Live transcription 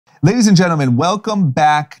Ladies and gentlemen, welcome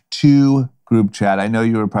back to Group Chat. I know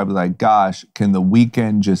you were probably like, gosh, can the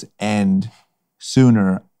weekend just end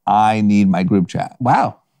sooner? I need my group chat.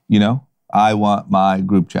 Wow. You know, I want my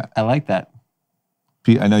group chat. I like that.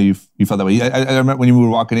 Pete, I know you felt that way. I remember when you were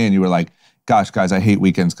walking in, you were like, gosh, guys, I hate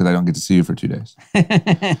weekends because I don't get to see you for 2 days.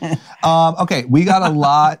 Okay, we got a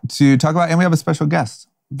lot to talk about, and we have a special guest.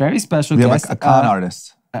 Very special guest. We guest. have a con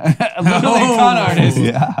artist. Literally a con artist.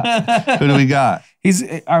 Yeah. Who do we got? He's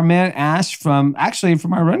our man Ash from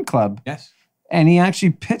our run club. Yes. And he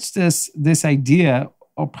actually pitched us this idea,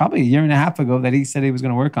 probably a year and a half ago, that he said he was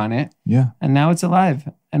going to work on it. Yeah. And now it's alive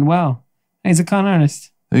and well. And he's a con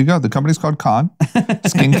artist. There you go. The company's called Con.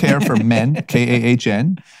 Skincare for Men,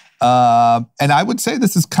 Kahn. And I would say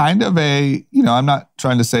this is kind of a, I'm not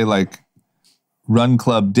trying to say like Run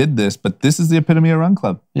Club did this, but this is the epitome of Run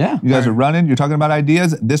Club. Yeah. You guys are running. You're talking about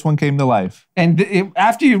ideas. This one came to life. And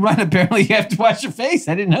after you run, apparently you have to wash your face.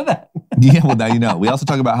 I didn't know that. Yeah, well, now you know. We also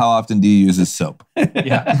talk about how often Dee uses soap.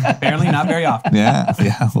 Yeah, apparently not very often. Yeah,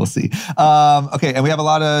 we'll see. Okay, and we have a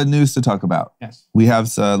lot of news to talk about. Yes. We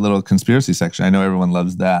have a little conspiracy section. I know everyone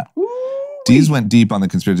loves that. Dee's went deep on the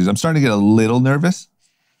conspiracies. I'm starting to get a little nervous,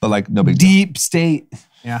 but like no big deal. Deep state.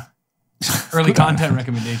 Yeah. Early content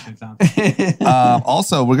recommendation sounds.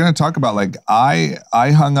 Also, we're going to talk about like I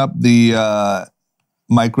hung up the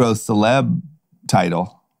micro celeb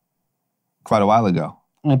title quite a while ago.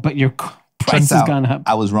 But your price has gone up.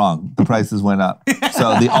 I was wrong. The prices went up.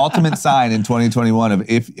 So the ultimate sign in 2021 of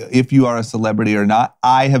if you are a celebrity or not,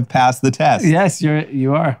 I have passed the test. Yes,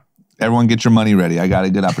 you are. Everyone get your money ready. I got a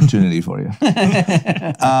good opportunity for you.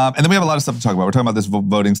 And then we have a lot of stuff to talk about. We're talking about this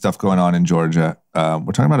voting stuff going on in Georgia.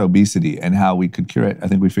 We're talking about obesity and how we could cure it. I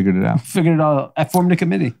think we figured it out. Figured it all out. I formed a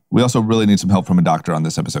committee. We also really need some help from a doctor on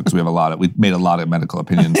this episode because we made a lot of medical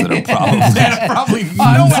opinions that are probably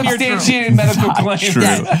unsubstantiated medical claims. True.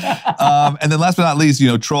 And then last but not least,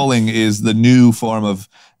 trolling is the new form of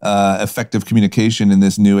effective communication in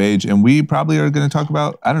this new age. And we probably are going to talk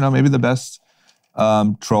about, I don't know, maybe the best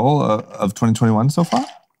troll of 2021 so far?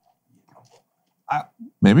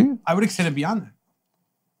 Maybe? I would extend it beyond that.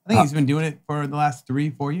 I think he's been doing it for the last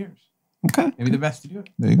 3-4 years. Okay. Maybe the best to do it.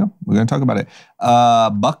 There you go. We're going to talk about it.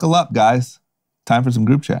 Buckle up, guys. Time for some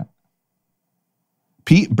group chat.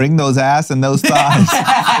 Pete, bring those ass and those thighs.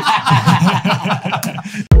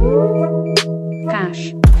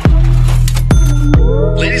 Cash.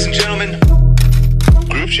 Ladies and gentlemen,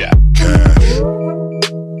 group chat.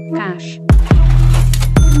 Cash.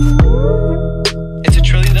 It's $1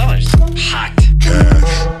 trillion. Hot.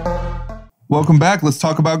 Welcome back. Let's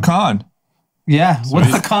talk about Con. Yeah.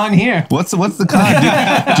 What's the con here? What's the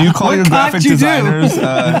con? Do you call your graphic designers?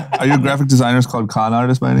 Are your graphic designers called con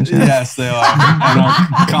artists by any chance? Yes, they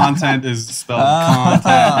are. Content is spelled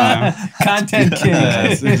content. Content king.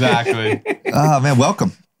 Yes, exactly. Oh man,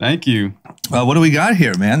 welcome. Thank you. What do we got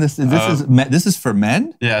here, man? This is for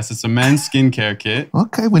men? Yes, it's a men's skincare kit.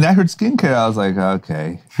 Okay, when I heard skincare, I was like,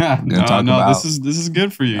 okay. This is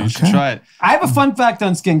good for you. You should try it. I have a fun fact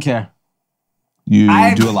on skincare. You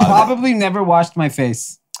do a lot of it. I've probably never washed my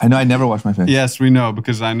face. I know I never wash my face. Yes, we know,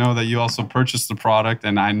 because I know that you also purchased the product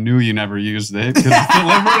and I knew you never used it because it's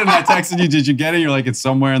delivered and I texted you, did you get it? You're like, it's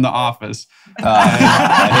somewhere in the office.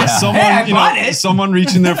 Someone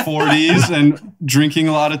reaching their 40s and drinking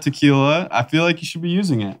a lot of tequila. I feel like you should be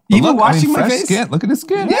using it. Even washing my face? Skin. Look at his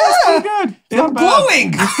skin. Yeah, it's pretty good. I'm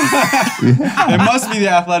glowing. It must be the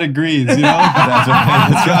athletic greens, That's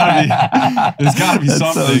right. It's gotta be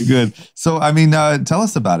something. So good. So, I mean, tell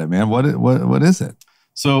us about it, man. What is it?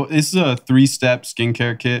 So this is a 3-step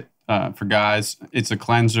skincare kit for guys. It's a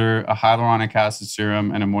cleanser, a hyaluronic acid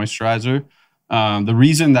serum, and a moisturizer. The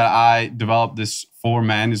reason that I developed this for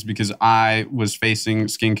men is because I was facing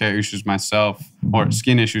skincare issues myself, or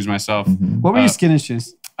skin issues myself. What were your skin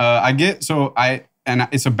issues? It's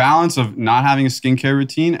a balance of not having a skincare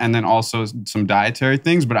routine and then also some dietary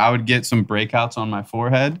things, but I would get some breakouts on my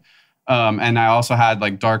forehead. And I also had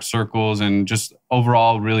like dark circles and just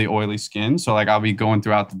overall really oily skin. So like I'll be going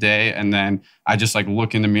throughout the day and then I just like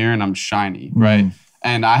look in the mirror and I'm shiny, right?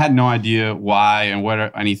 And I had no idea why and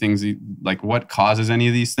what causes any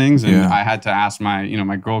of these things. And I had to ask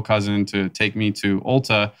my girl cousin to take me to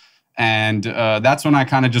Ulta. And that's when I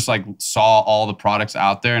kind of just like saw all the products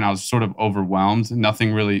out there and I was sort of overwhelmed.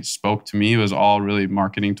 Nothing really spoke to me. It was all really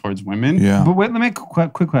marketing towards women. Yeah. But wait, let me make a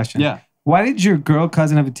quick question. Yeah. Why did your girl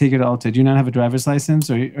cousin have to take you to Ulta? Do you not have a driver's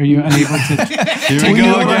license, or are you unable to? Here we We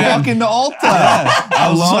go were again. walking to Ulta. I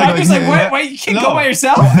was I'm just like, wait, you can't go by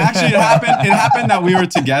yourself? Actually, it happened that we were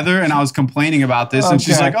together and I was complaining about this, and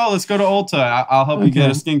she's Okay. like, "Oh, let's go to Ulta. I'll help you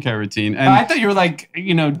get a skincare routine." And I thought you were like,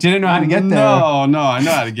 didn't know how to get there. No, I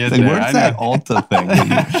know how to get Like, there. where's I that know. Ulta thing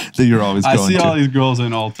that you're always I going see to? all these girls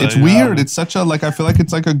in Ulta. It's you know? weird. It's such a, like, I feel like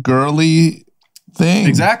it's like a girly thing.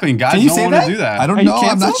 Exactly. And guys Can you don't say want that? to do that. I don't Are you know.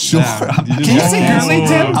 I'm not canceled? sure. Yeah. I'm You not just Can you sure. say girly,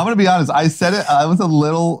 Tim? I'm going to be honest. I said it. I was a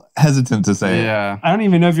little hesitant to say it. Yeah. I don't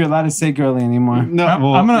even know if you're allowed to say girly anymore. No, I'm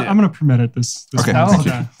well, gonna permit it this Okay. time. Thank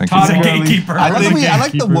you. okay. Thank Todd's a you. gatekeeper. I like the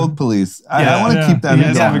Gatekeeper. woke police. I Yeah. want to keep that You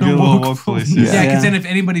guys have a going. good The little woke woke police. police. Yeah, Yeah. because then if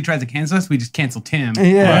anybody tries to cancel us, we just cancel Tim.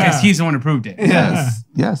 Yeah. Because he's the one who proved it. Yes.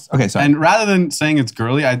 Yes. Okay. So And rather than saying it's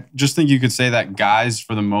girly, I just think you could say that guys,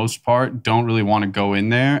 for the most part, don't really want to go in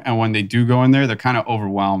there. And when they do go in there, they're kind of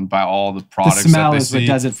overwhelmed by all the The products smell that they is what see.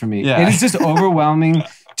 does it for me. Yeah. It is just overwhelming.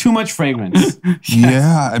 Too much fragrance.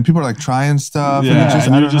 yeah, and people are like trying stuff. and Yeah, it just,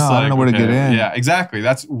 and I you're don't know. I don't know where to okay, get in. Yeah, exactly.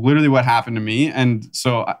 That's literally what happened to me. And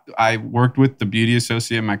so I worked with the beauty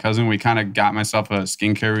associate, my cousin. We kind of got myself a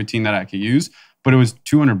skincare routine that I could use, but it was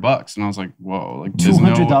 $200, and I was like, whoa, like there's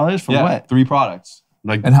 $200 for what? 3 products.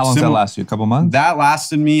 Like, And how long does that similar- last you? A couple months? That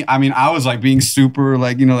lasted me. I mean, I was like being super,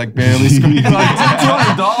 like, like barely squeezing. Like,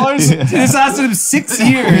 $200. This lasted him 6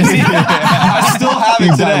 years. I still have He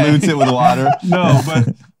it today. dilutes it with water. No,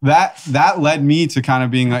 but that led me to kind of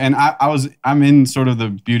being like, and I'm in sort of the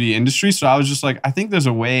beauty industry, so I was just like, I think there's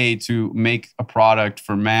a way to make a product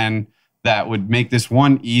for men that would make this,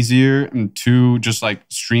 1, easier, and 2, just like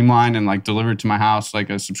streamlined and like delivered to my house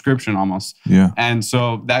like a subscription almost. Yeah. And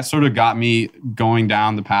so that sort of got me going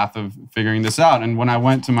down the path of figuring this out. And when I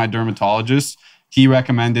went to my dermatologist, he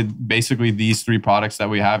recommended basically these 3 products that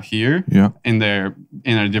we have here Yeah. in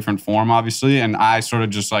a different form, obviously. And I sort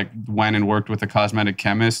of just like went and worked with a cosmetic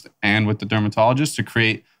chemist and with the dermatologist to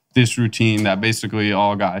create this routine that basically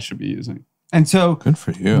all guys should be using. And so, Good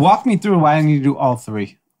for you. walk me through why I need to do all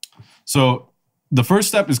 3. So the first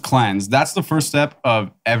step is cleanse. That's the first step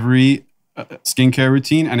of every skincare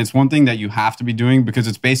routine. And it's one thing that you have to be doing, because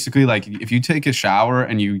it's basically like if you take a shower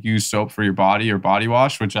and you use soap for your body or body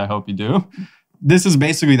wash, which I hope you do, this is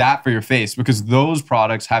basically that for your face, because those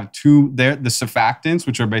products have the surfactants,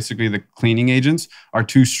 which are basically the cleaning agents, are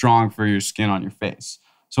too strong for your skin on your face.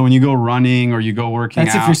 So when you go running or you go working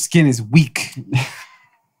That's out, if your skin is weak.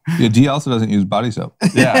 Yeah, Dee also doesn't use body soap.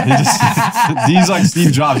 yeah, he's like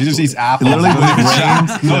Steve Jobs. He just eats apples. Literally, when it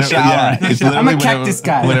rains, no when it- shower. yeah, it's literally I'm a when cactus it,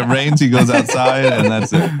 guy. When it rains, he goes outside, and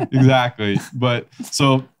that's it. Exactly. But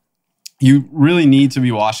so you really need to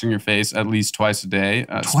be washing your face at least twice a day.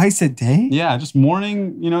 Twice a day? Yeah, just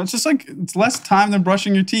morning. It's just like it's less time than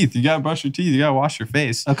brushing your teeth. You gotta brush your teeth. You gotta wash your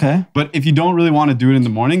face. Okay. But if you don't really want to do it in the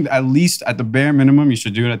morning, at least at the bare minimum, you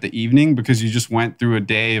should do it at the evening, because you just went through a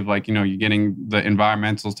day of like, you're getting the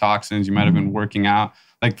environmental toxins. You might have been working out.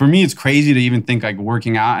 Like for me, it's crazy to even think like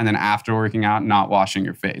working out and then after working out, not washing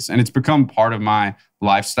your face. And it's become part of my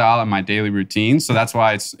lifestyle and my daily routine. So that's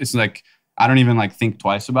why it's like, I don't even like think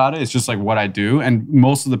twice about it. It's just like what I do. And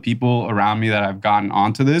most of the people around me that I've gotten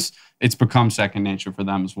onto this, it's become second nature for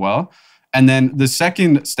them as well. And then the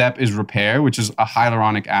second step is repair, which is a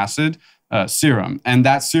hyaluronic acid serum. And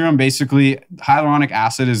that serum, basically, hyaluronic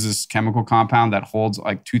acid is this chemical compound that holds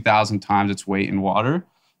like 2,000 times its weight in water.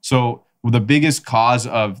 So the biggest cause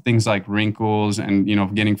of things like wrinkles and,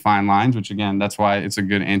 getting fine lines, which again, that's why it's a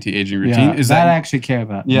good anti-aging routine, is that that I actually care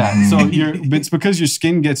about. yeah. So it's because your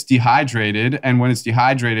skin gets dehydrated. And when it's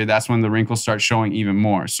dehydrated, that's when the wrinkles start showing even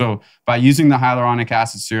more. So by using the hyaluronic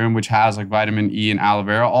acid serum, which has like vitamin E and aloe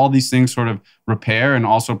vera, all these things sort of repair and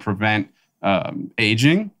also prevent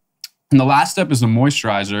aging. And the last step is the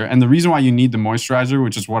moisturizer. And the reason why you need the moisturizer,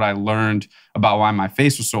 which is what I learned about why my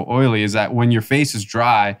face was so oily, is that when your face is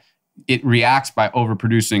dry, it reacts by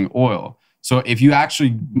overproducing oil. So if you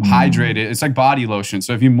actually hydrate it, it's like body lotion.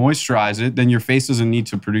 So if you moisturize it, then your face doesn't need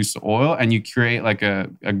to produce the oil, and you create like a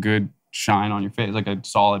good shine on your face, like a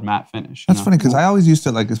solid matte finish. That's funny, because I always used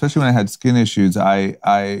to, like, especially when I had skin issues,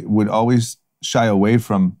 I would always shy away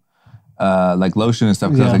from like lotion and stuff,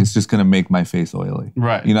 because I was like, it's just gonna make my face oily.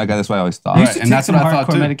 Right. That's why I always thought. You used to and take that's some what I thought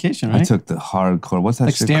hardcore too. medication, right? I took the hardcore. What's that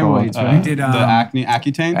Like shit steroids, called? right? Did the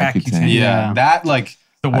Accutane. Accutane. Yeah, that like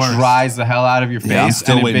The worst. dries the hell out of your face. Yeah, I'm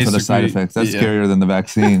still and it waiting for the side basically- effects. That's yeah. scarier than the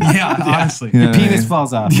vaccine. Yeah, honestly. You know Your what I penis mean?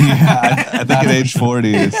 falls off. I think at age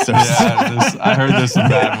 40, it starts. Yeah, I heard there's some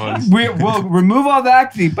bad ones. We'll remove all the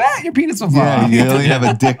acne, but your penis will fall Yeah, off. you only have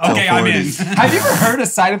a dick till Okay, 40. I'm in. Have you ever heard of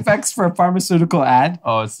side effects for a pharmaceutical ad?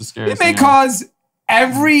 Oh, it's the scariest It may thing ever. cause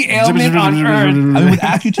every ailment on earth. I mean, with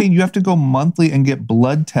Accutane, you have to go monthly and get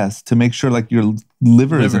blood tests to make sure like your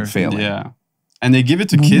liver isn't failing. Yeah. And they give it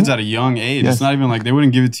to kids at a young age. Yes. It's not even like they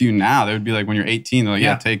wouldn't give it to you now. They would be like, when you're 18, they're like,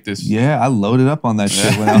 yeah, take this. Yeah, I loaded up on that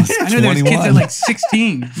shit when I was 21. I know there's kids at like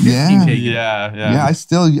 16. 15 Yeah. taking it. Yeah. I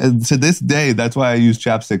still, to this day, that's why I use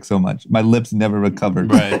chapstick so much. My lips never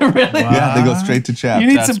recovered. Right. Really? Yeah, they go straight to chap. You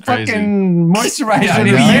need That's some crazy. fucking moisturizer Yeah, in maybe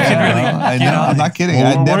your you hair. should really I get know. on I'm it. not kidding. Well,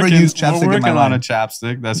 I we're never working- used chapstick We're in my working on a life.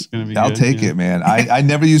 chapstick. That's going to be I'll good. take it, man. I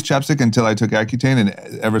never used chapstick until I took Accutane, and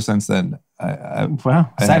ever since then, I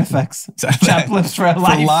Wow. I Side have to- effects. Chap lips for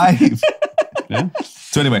life. for life. Yeah.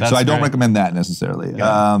 So anyway, That's so I don't great. recommend that necessarily.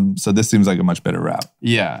 So this seems like a much better route.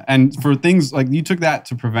 Yeah. And for things like you took that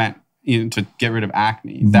to prevent, to get rid of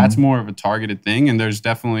acne. That's more of a targeted thing. And there's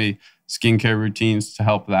definitely skincare routines to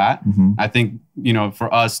help that. I think,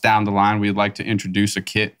 for us down the line, we'd like to introduce a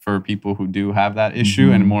kit for people who do have that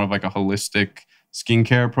issue and more of like a holistic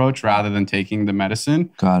skincare approach rather than taking the medicine.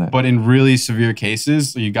 Got it. But in really severe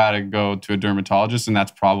cases, you got to go to a dermatologist, and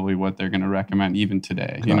that's probably what they're going to recommend even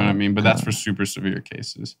today. You know what I mean? But that's for super severe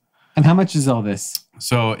cases. And how much is all this?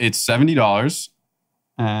 So it's $70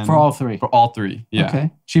 and For all three? For all three, yeah.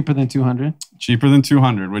 Okay. Cheaper than 200? Cheaper than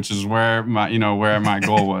 200, which is where my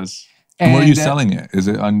goal was. And where are you And, selling it? Is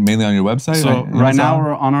it mainly on your website? So right now Amazon?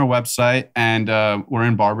 we're on our website, and we're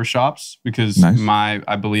in barbershops because Nice.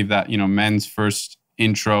 I believe that men's first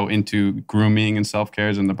intro into grooming and self-care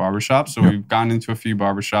is in the barbershop. So we've gone into a few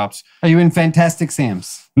barbershops. Are you in Fantastic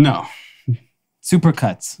Sam's? No.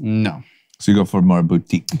 Supercuts? No. So you go for more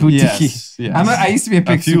boutique. Boutique? Yes. I used to be a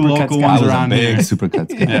big few Supercuts local guy. I ones was a around big here. Supercuts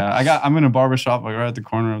guy. Yeah, I'm in a barbershop like right at the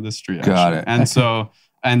corner of this street. Got actually. it. And so,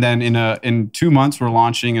 and then in 2 months we're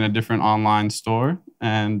launching in a different online store,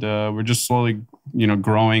 and we're just slowly,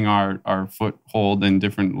 growing our foothold in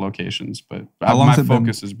different locations. But How long my has it been?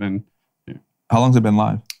 focus has been. How long's it been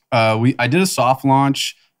live? I did a soft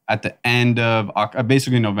launch at the end of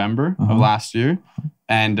basically November of last year.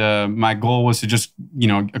 And my goal was to just,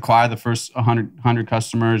 acquire the first 100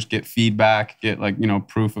 customers, get feedback, get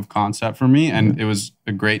proof of concept for me. And it was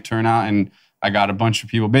a great turnout. And I got a bunch of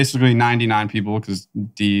people, basically 99 people, because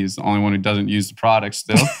Dee is the only one who doesn't use the product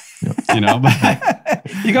still. But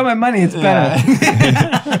You got my money. It's better.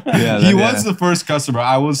 he was the first customer.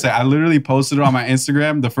 I will say, I literally posted it on my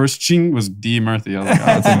Instagram. The first ching was Dee Murthy. I was like, oh,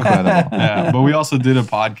 That's incredible. yeah. But we also did a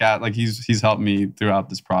podcast. Like he's helped me throughout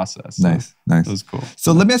this process. So Nice. It was cool.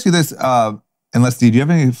 So let me ask you this. Unless, Dee, do you have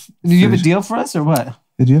any? Do you have a deal for us or what?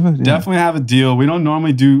 Did you have a? Yeah. Definitely have a deal. We don't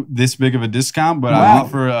normally do this big of a discount, but I Wow.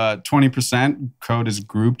 offer 20%. Code is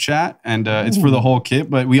group chat, and it's for the whole kit.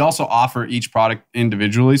 But we also offer each product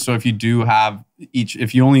individually. So if you do have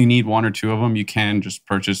if you only need one or two of them, you can just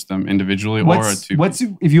purchase them individually or a two.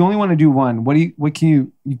 If you only want to do one? What can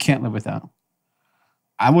you can't live without?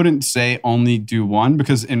 I wouldn't say only do one,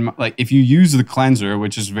 because if you use the cleanser,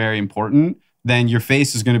 which is very important, then your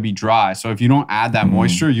face is going to be dry. So if you don't add that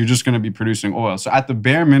moisture, you're just going to be producing oil. So at the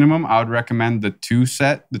bare minimum, I would recommend the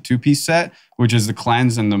two-piece set, which is the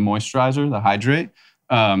cleanse and the moisturizer, the hydrate.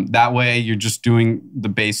 That way you're just doing the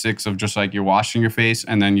basics of just like you're washing your face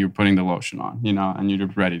and then you're putting the lotion on, and you're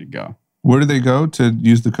ready to go. Where do they go to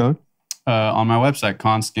use the code? On my website,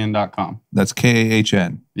 conskin.com. That's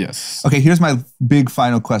KAHN. Yes. Okay, here's my big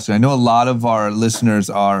final question. I know a lot of our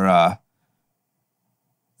listeners are.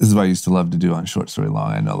 This is what I used to love to do on Short Story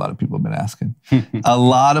Long. I know a lot of people have been asking. A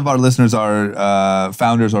lot of our listeners are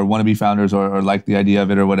founders or wannabe founders or like the idea of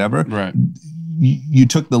it or whatever. Right. You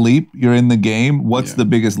took the leap. You're in the game. What's the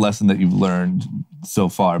biggest lesson that you've learned so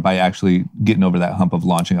far by actually getting over that hump of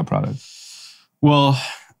launching a product? Well,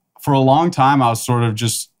 for a long time, I was sort of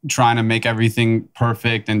just trying to make everything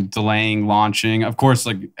perfect and delaying launching. Of course,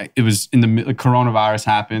 it was coronavirus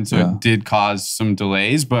happened, so it did cause some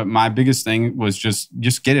delays. But my biggest thing was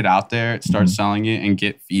just get it out there, start selling it, and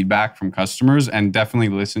get feedback from customers, and definitely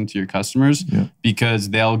listen to your customers because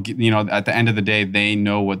they'll get, at the end of the day, they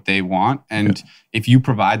know what they want, and if you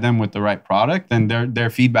provide them with the right product, then their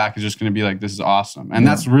feedback is just going to be like, "This is awesome," and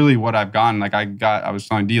that's really what I've gotten. I was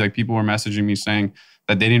telling Dee, people were messaging me saying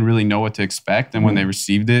that they didn't really know what to expect. And when they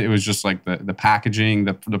received it, it was just like the packaging,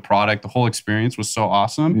 the product, the whole experience was so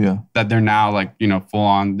awesome that they're now full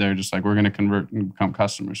on, they're just like, we're going to convert and become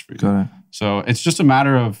customers for you. Got it. So it's just a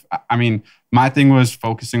matter of, my thing was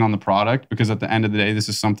focusing on the product, because at the end of the day, this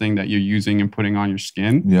is something that you're using and putting on your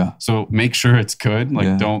skin. Yeah. So make sure it's good.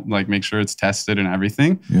 Don't make sure it's tested and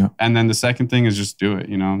everything. Yeah. And then the second thing is just do it,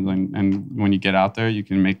 and when you get out there, you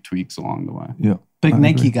can make tweaks along the way. Yeah. Big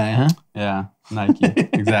Nike guy, huh? Yeah, Nike.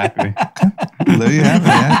 Exactly. There you have it,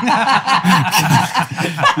 man.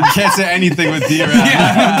 can't say anything with D around.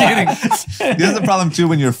 I'm kidding. Here's the problem too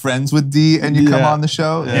when you're friends with D and you come Yeah. on the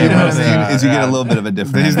show. Yeah, you know what I yeah, mean? Is you get a yeah. little bit of a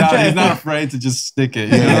different. He's energy. not afraid to just stick it.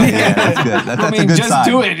 You know? Yeah, that's good. That's I mean, a good just sign.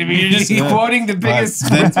 do it. I mean, you're just quoting the biggest.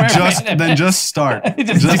 Then just start.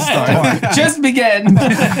 Just start. Just begin.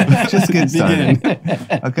 Just get started. Begin.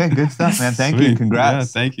 Okay, good stuff, man. Thank you. Sweet.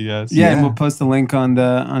 Congrats. Yeah, thank you guys. Yeah, and we'll post the link on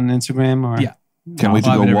Instagram or Yeah. Can't wait to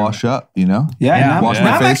go wash up, you know? Yeah, now, Wash now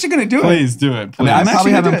my I'm face. actually gonna do it. Please do it. I mean, I Please. probably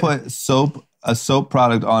actually haven't gonna put a soap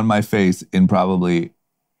product on my face in probably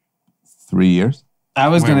 3 years. I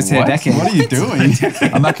was gonna say what? a decade. What are you doing?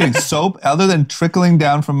 I'm not kidding. Soap, other than trickling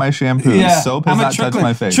down from my shampoo, soap has not touched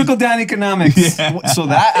my face. Trickle down economics. So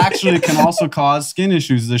that actually can also cause skin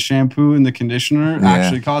issues. The shampoo and the conditioner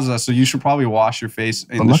actually causes that. So you should probably wash your face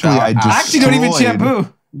in But the luckily shower. I just- I actually don't even Destroyed.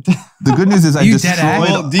 shampoo. The good news is I You dead destroyed. ass?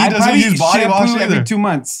 Well, D I doesn't probably use body wash shampoo every either. 2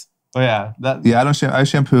 months. Oh yeah, that. Yeah, I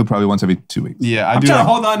shampoo probably once every 2 weeks. Yeah, I I'm do. trying to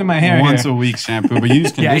like hold on to my hair once here. a week shampoo, but you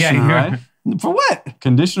use Yeah, conditioner, yeah, right? For what?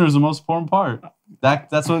 Conditioner is the most important part.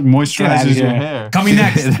 That's what outta moisturizes your here. hair. Coming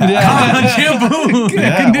next. Shampoo.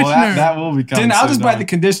 Yeah, Conditioner. well, that will become. Then I'll so just buy dumb. the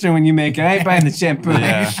conditioner when you make it. I ain't buying the shampoo.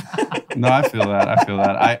 Yeah. No, I feel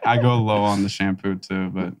that. I go low on the shampoo too,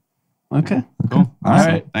 but Okay. cool. All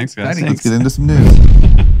right. Thanks, guys. Exciting. Let's get into some news.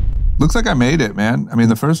 Looks like I made it, man. I mean,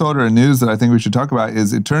 the first order of news that I think we should talk about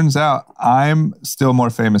is it turns out I'm still more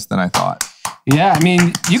famous than I thought. Yeah, I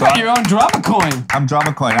mean, you got your own drama coin. I'm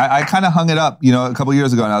drama coin. I kind of hung it up, a couple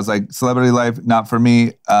years ago, and I was like, celebrity life, not for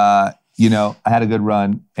me. I had a good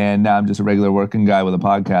run, and now I'm just a regular working guy with a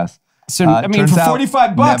podcast. So, I mean, turns for out,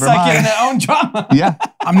 $45, never I get mind. my own drama. Yeah.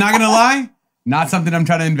 I'm not gonna lie. Not something I'm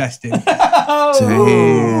trying to invest in. Damn.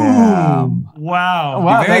 Wow.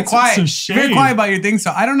 Wow, Very that's quiet. some shade. Very quiet about your things.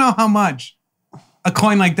 So I don't know how much a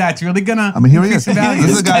coin like that's really gonna. I mean, here he increase is. the value.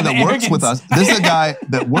 This is a guy kind that of works with us. This is a guy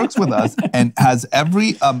that works with us and has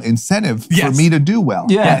every incentive for Yes. me to do well.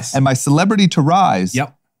 Yes. And my celebrity to rise.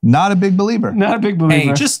 Yep. Not a big believer. Not a big believer.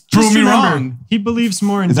 Hey, Just Prove me remember, wrong. He believes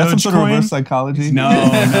more in Is that some sort of Dogecoin. reverse psychology? No.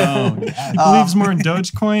 He believes more in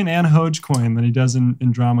Dogecoin and Hogecoin than he does in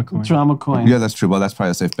drama coin. drama coin. Yeah, that's true. Well, that's probably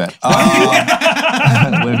a safe bet. Why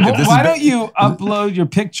don't you upload your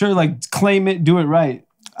picture, like claim it, do it right?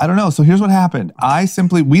 I don't know. So here's what happened.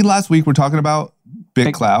 We last week were talking about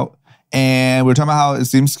Big Clout, and we were talking about how it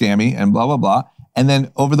seems scammy and blah, blah, blah. And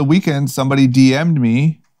then over the weekend, somebody DM'd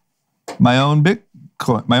me my own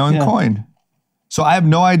coin. So I have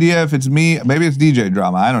no idea if it's me. Maybe it's DJ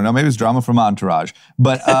drama. I don't know. Maybe it's drama from Entourage.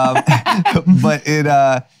 But but it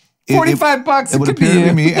 $45. it would appear to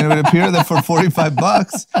be me, and it would appear that for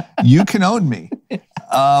 $45, you can own me.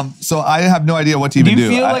 So I have no idea what to Do even you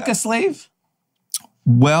do. feel like a slave?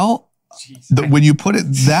 Well, when you put it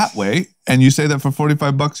that way, and you say that for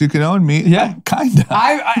 $45 you can own me, Yeah. kind of.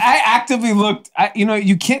 I actively looked.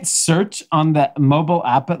 You can't search on the mobile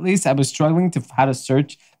app. At least I was struggling to how to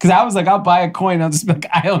search because I was like, I'll buy a coin. I'll just be like,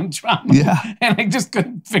 I own drama. Yeah. and I just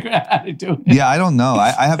couldn't figure out how to do it. Yeah, I don't know.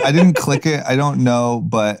 I didn't click it. I don't know,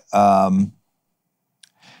 but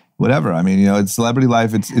whatever. I mean, it's celebrity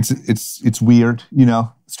life. It's weird.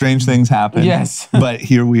 Strange things happen. Yes. But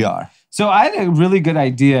here we are. So I had a really good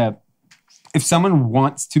idea. If someone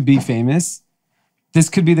wants to be famous, this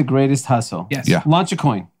could be the greatest hustle. Yes. Yeah. Launch a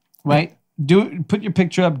coin, right? Put your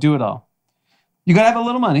picture up, do it all. You gotta have a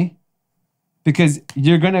little money because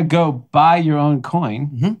you're gonna go buy your own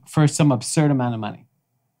coin for some absurd amount of money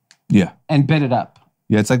Yeah. and bid it up.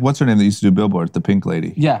 Yeah, it's like, what's her name that used to do billboards? The pink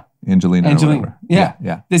lady. Yeah. Angelina. Or whatever. Yeah.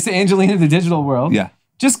 Yeah. This is Angelina, the digital world. Yeah.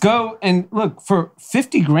 Just go and look for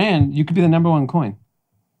 50 grand. You could be the number one coin.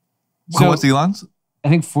 So what's Elon's? I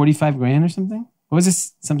think 45 grand or something. What was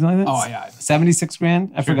this? Something like that? Oh, yeah. 76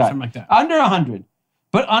 grand? I forgot. something like that. Under 100.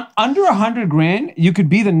 But under 100 grand, you could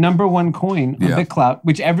be the number one coin on Yeah. BitClout,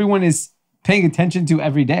 which everyone is paying attention to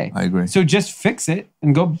every day. I agree. So just fix it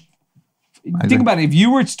and go. agree. Think about it. If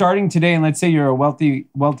you were starting today and let's say you're a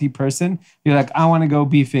wealthy person, you're like, I want to go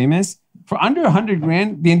be famous. For under 100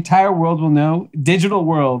 grand, the entire world will know, digital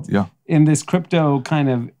world Yeah. in this crypto kind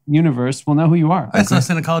of universe will know who you are. That's less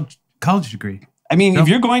than a college degree. I mean, if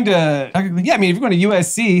you're going to, Technically. yeah, I mean, if you're going to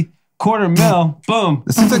USC, $250,000, boom.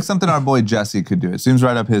 This seems like something our boy Jesse could do. It seems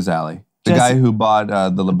right up his alley. The Jesse. guy who bought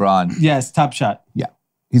the LeBron. Yes, Top Shot. Yeah.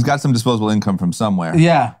 He's got some disposable income from somewhere.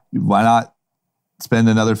 Yeah. Why not spend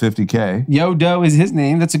another $50K? Yodo is his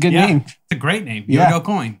name. That's a good Yeah. name. It's a great name. Yeah. Yodo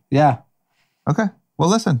coin. Yeah. Okay. Well,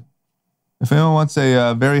 listen. If anyone wants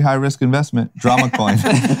a very high risk investment, drama coin.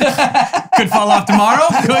 Could fall off tomorrow.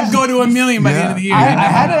 Could go to $1 million by the end of the year. I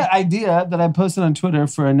had an idea that I posted on Twitter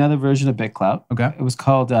for another version of BitClout. Okay. It was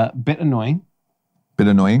called Bit Annoying. Bit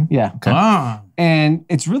annoying? Yeah. Okay. And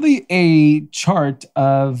it's really a chart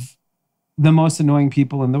of the most annoying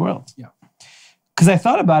people in the world. Yeah. Because I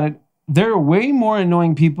thought about it, there are way more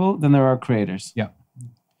annoying people than there are creators. Yeah.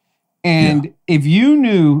 And if you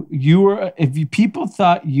knew people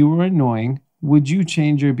thought you were annoying, would you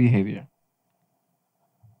change your behavior?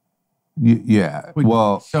 Yeah.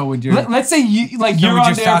 Well, So would you? Let's say you're would on your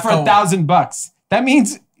there stock for go- $1,000. That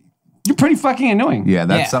means you're pretty fucking annoying. yeah,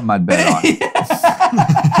 that's Yeah. something I'd bet on.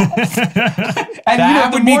 And That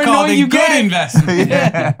the would be more called annoying a you good get, investment.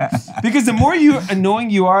 because the more annoying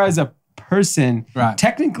you are as a person, Right.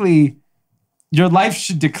 technically your life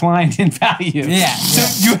should decline in value. Yeah.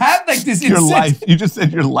 So you have like this Your incentive- life, you just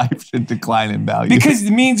said your life should decline in value. because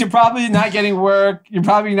it means you're probably not getting work, you're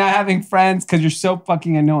probably not having friends because you're so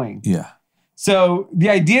fucking annoying. yeah. So the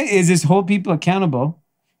idea is hold people accountable.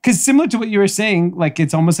 Because similar to what you were saying, like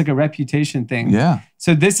it's almost like a reputation thing. Yeah.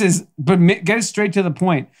 So this is, but get it straight to the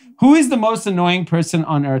point. Who is the most annoying person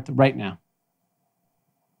on earth right now?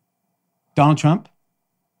 Donald Trump?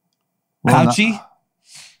 Well, Fauci?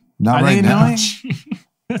 Not Are right they now. annoying?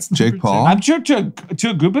 That's Jake number Paul? I'm sure to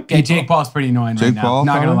a group of people. Yeah, Jake Paul's pretty annoying Jake right now. Paul,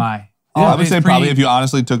 Not gonna probably? lie. I would say probably if you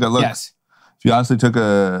honestly took a look. Yes. If you honestly took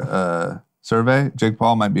a survey, Jake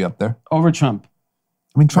Paul might be up there. Over Trump.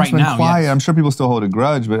 I mean, Trump's Right been now, quiet. yes. I'm sure people still hold a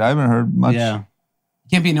grudge, but I haven't heard much. Yeah. You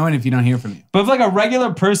can't be annoying if you don't hear from you. But if like a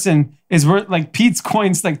regular person is worth like Pete's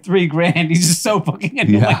coin's like $3,000, he's just so fucking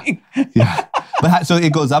annoying. Yeah. But so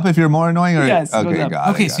it goes up if you're more annoying, or Yes, it goes okay, up. got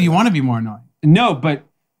it, Okay, got so you it. want to be more annoying. No, but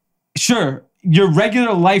sure, your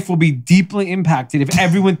regular life will be deeply impacted if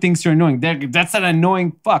everyone thinks you're annoying. That's an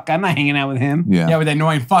annoying fuck. I'm not hanging out with him. Yeah. Yeah, but that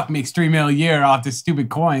annoying fuck makes $3 million a year off this stupid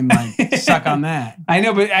coin. Like, suck on that. I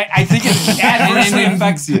know, but I think it adversely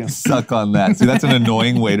affects you. Suck on that. See, that's an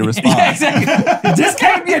annoying way to respond. Yeah, exactly. This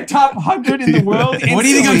guy would be a top 100 in the world. What do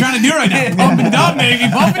you think I'm trying to do right now? Pump it up, baby.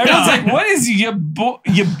 Pump it Everyone's up. like, what is your boy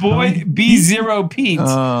B0 Pete?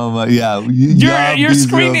 Yeah. Your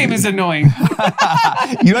screen name is annoying.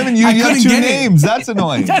 You don't even you have couldn't two get it. names. That's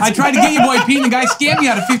annoying. I tried to get your boy Pete and the guy scammed me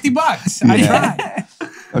out of $50. I Yeah. tried.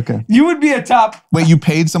 Okay. You would be a top. Wait, you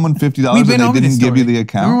paid someone $50 We've and been they over this didn't give you story. the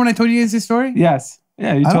account? Remember when I told you this story? Yes.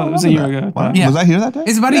 Yeah, you I told don't it was a year remember ago. that. Wow. Yeah. Was I here that day?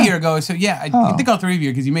 It's about a year ago. So yeah, I Oh. think all three of you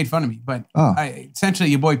because you made fun of me. But Oh. essentially,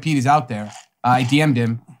 your boy Pete is out there. I DM'd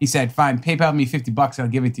him. He said, "Fine, PayPal me $50. I'll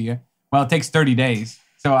give it to you." Well, it takes 30 days.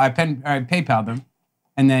 So I PayPal'd him,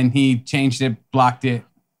 and then he changed it, blocked it.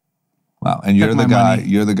 Wow. And you're Took the my guy. money.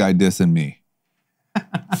 You're the guy dissing me.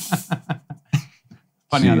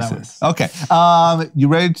 Funny how that works. Okay. You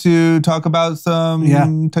ready to talk about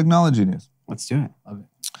some technology news? Let's do it.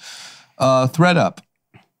 ThredUp.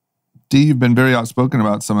 Dee, you've been very outspoken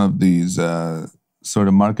about some of these sort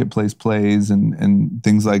of marketplace plays and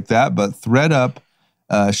things like that, but ThredUp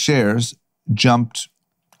shares jumped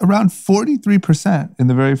around 43% in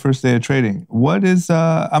the very first day of trading. What is,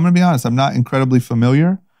 I'm going to be honest, I'm not incredibly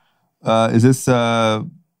familiar. Is this,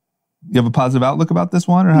 you have a positive outlook about this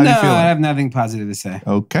one, or how do you feel? I have nothing positive to say.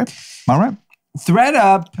 Okay. All right.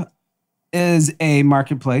 ThredUp is a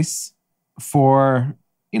marketplace for,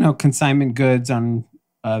 consignment goods on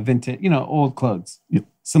vintage, old clothes. Yep.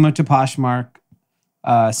 Similar to Poshmark,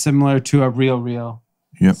 similar to a Real,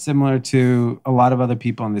 Yep. similar to a lot of other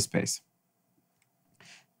people in this space.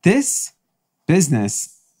 This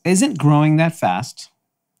business isn't growing that fast.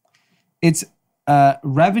 Its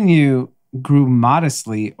revenue grew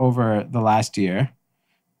modestly over the last year.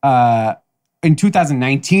 In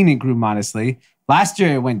 2019, it grew modestly. Last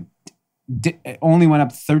year, it only went up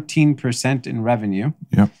 13% in revenue.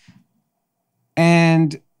 Yep.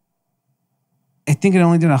 And I think it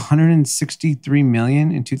only did 163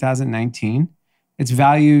 million in 2019. It's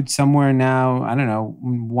valued somewhere now, I don't know,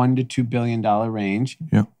 $1 to $2 billion range.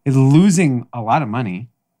 Yep. It's losing a lot of money.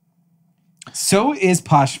 So is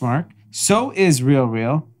Poshmark. So is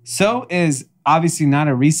Real. So is obviously not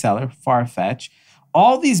a reseller, Farfetch.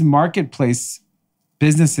 All these marketplace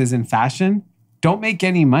businesses in fashion don't make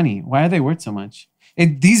any money. Why are they worth so much?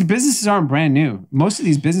 These businesses aren't brand new. Most of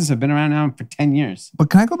these businesses have been around now for 10 years. But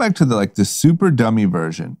can I go back to the super dummy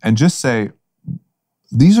version and just say,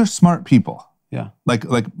 these are smart people. Yeah. Like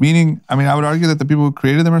meaning, I mean, I would argue that the people who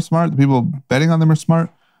created them are smart. The people betting on them are smart.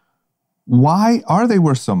 Why are they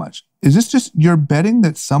worth so much? Is this just you're betting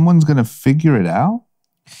that someone's going to figure it out?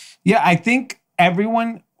 Yeah, I think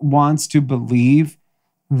everyone wants to believe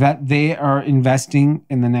that they are investing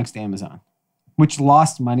in the next Amazon, which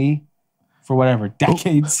lost money for whatever,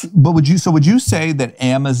 decades. But would you say that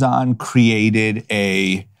Amazon created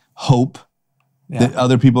a hope that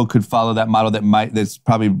other people could follow that model that's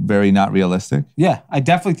probably very not realistic? Yeah, I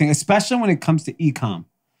definitely think, especially when it comes to e-com.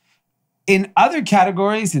 In other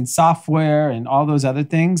categories, in software and all those other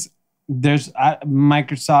things, there's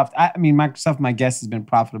Microsoft. Microsoft, my guess, has been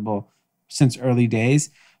profitable since early days.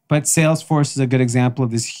 But Salesforce is a good example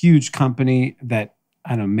of this huge company that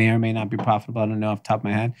I don't know, may or may not be profitable. I don't know off the top of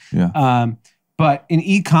my head. Yeah. But in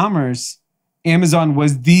e-commerce, Amazon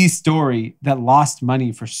was the story that lost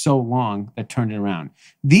money for so long that turned it around.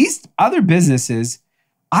 These other businesses,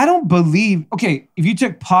 I don't believe. Okay, if you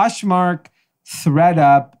took Poshmark,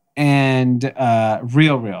 ThredUp, and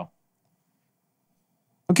RealReal.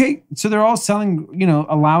 Okay, so they're all selling,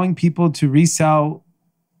 allowing people to resell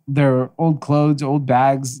their old clothes, old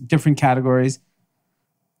bags, different categories.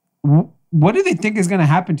 What do they think is going to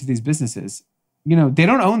happen to these businesses? They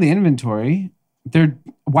don't own the inventory.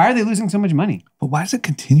 Why are they losing so much money? But why does it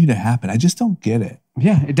continue to happen? I just don't get it.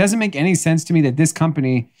 Yeah, it doesn't make any sense to me that this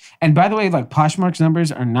company, and by the way, like Poshmark's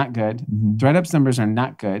numbers are not good. Mm-hmm. ThredUp's numbers are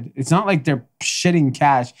not good. It's not like they're shitting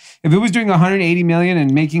cash. If it was doing 180 million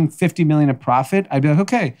and making 50 million of profit, I'd be like,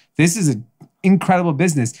 okay, this is an incredible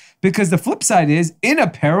business. Because the flip side is in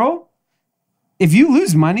apparel, if you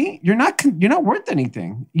lose money, you're not worth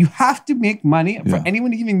anything. You have to make money for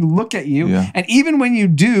anyone to even look at you. Yeah. And even when you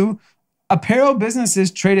do, apparel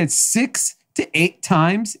businesses trade at 6 to 8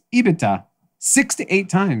 times EBITDA. 6 to 8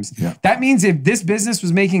 times. Yeah. That means if this business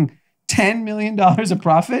was making $10 million of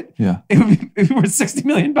profit, Yeah. it would be worth $60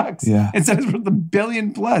 million Yeah. instead of worth $1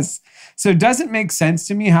 billion plus. So it doesn't make sense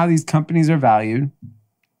to me how these companies are valued.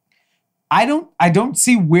 I don't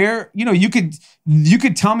see where, you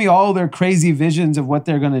could tell me all their crazy visions of what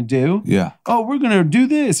they're going to do. Yeah. Oh, we're going to do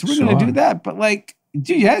this. We're going to do that. But like,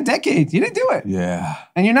 dude, you had a decade. You didn't do it. Yeah.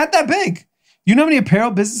 And you're not that big. You know how many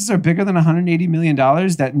apparel businesses are bigger than $180 million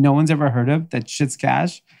that no one's ever heard of that shits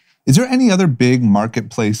cash? Is there any other big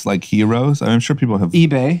marketplace like heroes? I'm sure people have.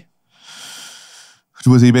 eBay.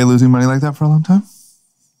 Was eBay losing money like that for a long time?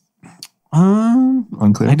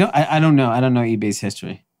 Unclear. I don't know. I don't know eBay's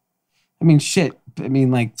history. Shit.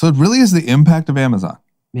 So it really is the impact of Amazon.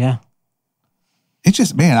 Yeah. It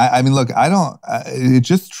just, man, it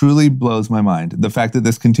just truly blows my mind. The fact that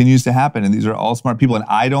this continues to happen and these are all smart people and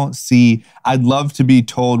I'd love to be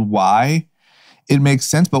told why it makes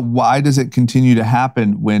sense, but why does it continue to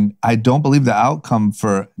happen when I don't believe the outcome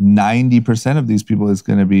for 90% of these people is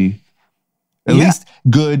going to be at least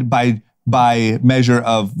good by measure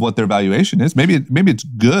of what their valuation is. Maybe it's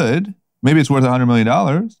good. Maybe it's worth $100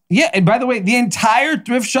 million. Yeah. And by the way, the entire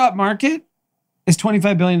thrift shop market is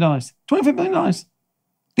 $25 billion. $25 billion.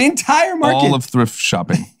 The entire market. All of thrift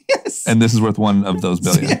shopping. Yes. And this is worth one of those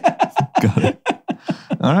billion. Yeah. Got it.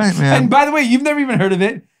 All right, man. And by the way, you've never even heard of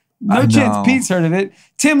it. No chance Pete's heard of it.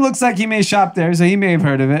 Tim looks like he may shop there, so he may have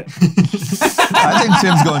heard of it. I think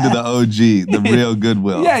Tim's going to the OG, the real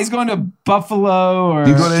Goodwill. Yeah, he's going to Buffalo or...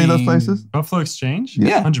 Do you go to any of those places? Buffalo Exchange?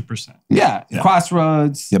 Yeah. 100%. Yeah.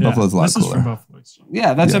 Crossroads. Yeah, Buffalo's a lot this cooler. is from Buffalo Exchange.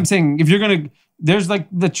 Yeah, that's what I'm saying. If you're going to... There's like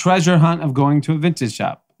the treasure hunt of going to a vintage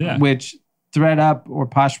shop, which ThredUp or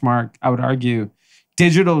Poshmark, I would argue,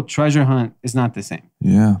 digital treasure hunt is not the same.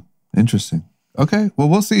 Yeah, interesting. Okay, well,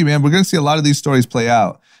 we'll see, man. We're going to see a lot of these stories play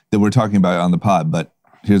out that we're talking about on the pod, but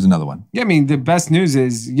here's another one. Yeah, the best news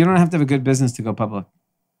is you don't have to have a good business to go public.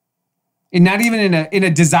 And not even in a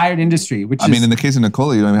desired industry, which in the case of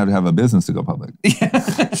Nicola, you don't even have to have a business to go public. She's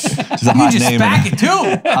a hot name. Back it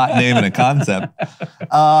too. Hot name and a concept.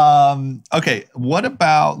 Okay,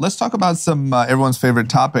 let's talk about some everyone's favorite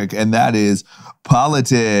topic, and that is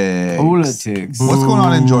politics. Politics. What's going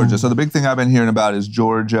on in Georgia? So the big thing I've been hearing about is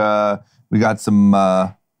Georgia. We got some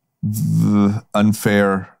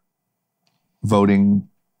unfair voting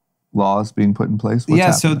laws being put in place. What's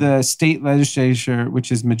happening? So the state legislature, which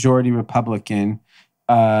is majority Republican,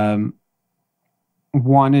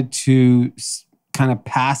 wanted to kind of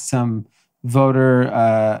pass some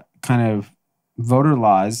voter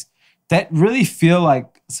laws that really feel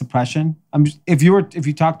like suppression. If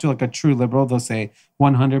you talk to like a true liberal, they'll say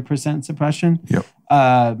 100% suppression. Yep.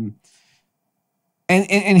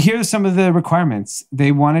 And here's some of the requirements.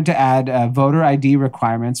 They wanted to add voter ID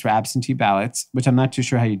requirements for absentee ballots, which I'm not too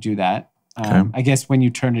sure how you do that. I guess when you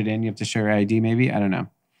turn it in, you have to show your ID maybe. I don't know.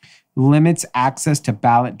 Limits access to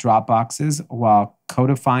ballot drop boxes while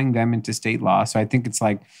codifying them into state law. So I think it's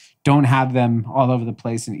like, don't have them all over the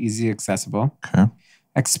place and easy accessible. Okay.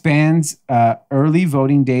 Expands early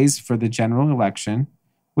voting days for the general election,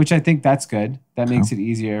 which I think that's good. That makes it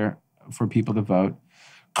easier for people to vote.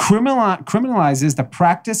 Criminalizes the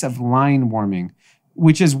practice of line warming,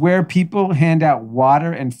 which is where people hand out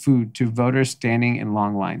water and food to voters standing in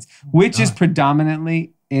long lines, which is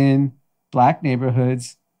predominantly in Black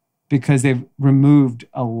neighborhoods because they've removed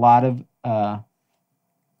a lot of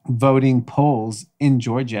voting polls in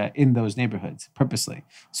Georgia in those neighborhoods purposely.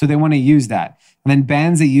 So they want to use that. And then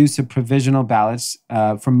bans the use of provisional ballots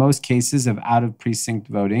for most cases of out-of-precinct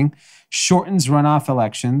voting, shortens runoff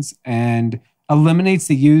elections, and eliminates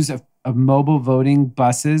the use of mobile voting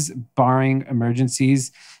buses, barring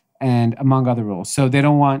emergencies, and among other rules. So they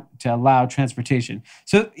don't want to allow transportation.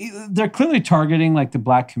 So they're clearly targeting like the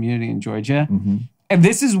Black community in Georgia. Mm-hmm. And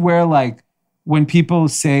this is where like when people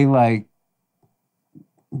say like,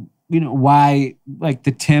 you know, why like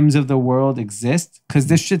the Tims of the world exist, because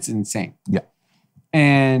this shit's insane. Yeah.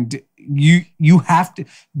 And you have to,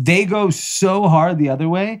 they go so hard the other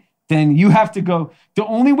way, then you have to go, the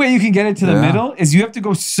only way you can get it to the middle is you have to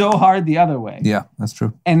go so hard the other way. Yeah, that's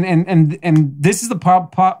true. And this is the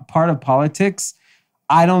part of politics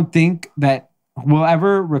I don't think that we'll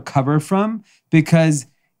ever recover from, because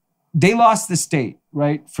they lost the state,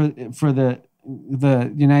 right? For the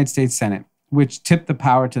United States Senate, which tipped the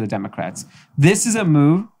power to the Democrats. This is a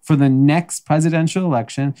move for the next presidential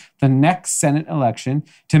election, the next Senate election,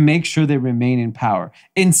 to make sure they remain in power.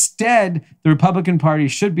 Instead, the Republican Party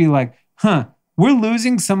should be like, we're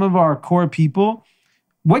losing some of our core people.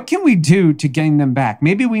 What can we do to gain them back?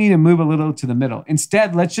 Maybe we need to move a little to the middle.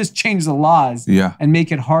 Instead, let's just change the laws and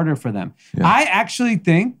make it harder for them. Yeah. I actually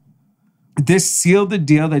think this sealed the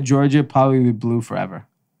deal that Georgia probably blew forever.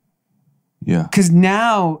 Yeah. Because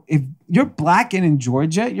now, if you're Black and in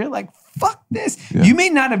Georgia, you're like, fuck this. Yeah. You may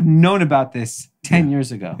not have known about this 10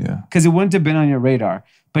 years ago because it wouldn't have been on your radar.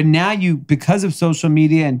 But now because of social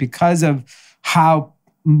media and because of how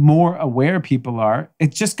more aware people are,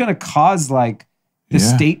 it's just going to cause like the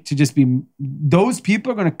state to just be, those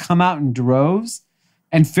people are going to come out in droves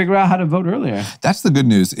and figure out how to vote earlier. That's the good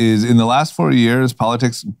news, is in the last 4 years,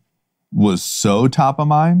 politics was so top of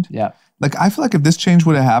mind. Yeah. Like, I feel like if this change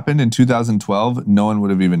would have happened in 2012, no one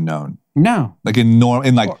would have even known. No. Like in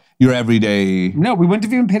your everyday. No, we wouldn't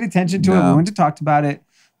have even paid attention to it. We wouldn't have talked about it.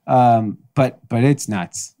 But it's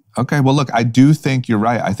nuts. Okay. Well, look, I do think you're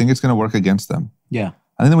right. I think it's going to work against them. Yeah.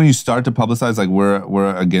 I think that when you start to publicize like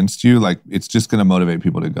we're against you, like it's just going to motivate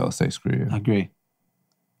people to go say screw you. I agree.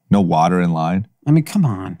 No water in line. I mean, come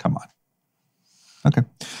on. Come on. Okay.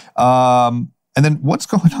 And then what's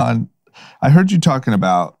going on? I heard you talking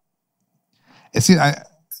about. See, I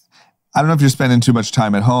don't know if you're spending too much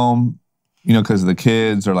time at home, you know, because of the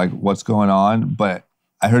kids or like what's going on, but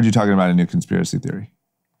I heard you talking about a new conspiracy theory.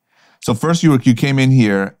 So first you came in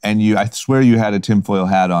here and I swear you had a tinfoil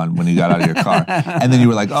hat on when you got out of your car. And then you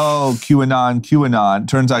were like, oh, QAnon.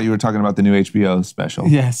 Turns out you were talking about the new HBO special.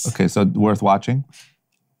 Yes. Okay, so worth watching?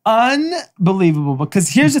 Unbelievable. Because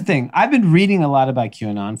here's the thing. I've been reading a lot about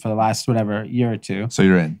QAnon for the last, year or two. So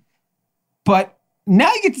you're in. But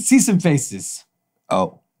now you get to see some faces.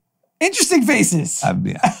 Oh. Interesting faces.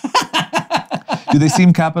 Yeah. Do they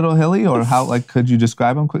seem Capitol Hilly, or how? Like, could you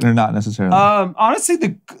describe them quickly, or not necessarily?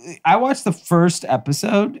 Honestly, I watched the first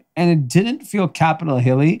episode, and it didn't feel Capitol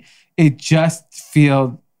Hilly. It just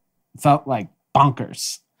felt like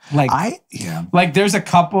bonkers. Like there's a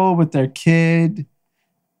couple with their kid,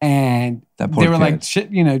 and they were like,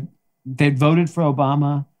 shit. You know, they voted for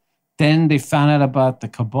Obama. Then they found out about the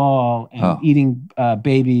cabal and eating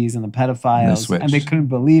babies and the pedophiles, and they couldn't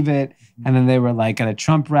believe it. And then they were like at a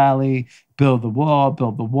Trump rally, build the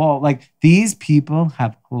wall. Like, these people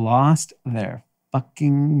have lost their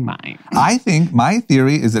fucking mind. I think my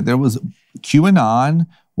theory is that QAnon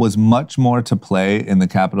was much more to play in the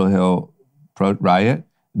Capitol Hill riot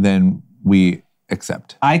than we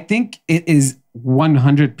accept. I think it is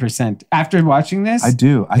 100%. After watching this, I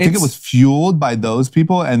do. I think it was fueled by those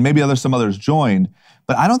people, and maybe some others joined.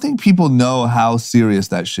 But I don't think people know how serious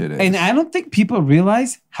that shit is. And I don't think people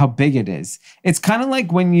realize how big it is. It's kind of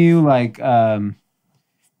like when you damn,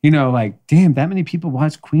 that many people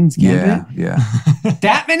watch Queen's Gambit? Yeah.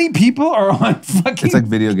 That many people are on fucking It's like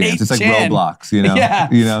video games. It's like Roblox, you know? Yeah.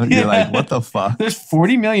 You know, you're like, what the fuck? There's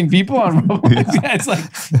 40 million people on Roblox. Yeah. It's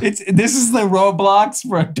like, this is the Roblox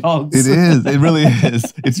for adults. It is. It really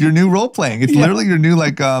is. It's your new role playing. It's literally your new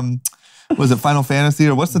was it Final Fantasy,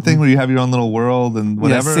 or what's the thing where you have your own little world and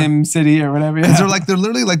whatever? Sim City or whatever. Because they're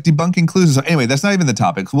literally like debunking clues. So anyway, that's not even the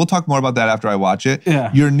topic. We'll talk more about that after I watch it. Yeah.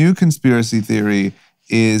 Your new conspiracy theory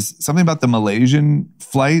is something about the Malaysian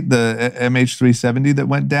flight, the MH370 that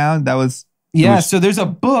went down. So there's a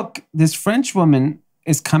book this French woman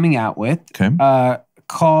is coming out with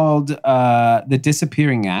called The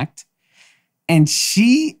Disappearing Act. And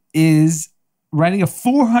she is writing a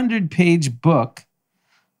 400-page book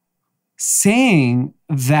saying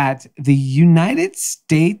that the United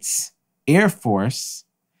States Air Force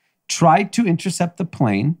tried to intercept the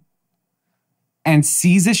plane and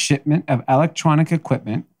seize a shipment of electronic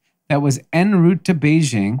equipment that was en route to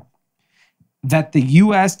Beijing that the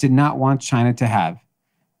US did not want China to have.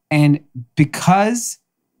 And because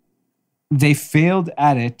they failed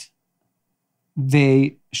at it,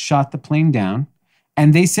 they shot the plane down.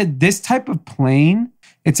 And they said this type of plane,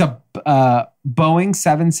 it's a Boeing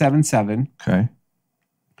 777. Okay.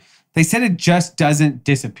 They said it just doesn't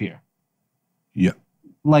disappear. Yeah.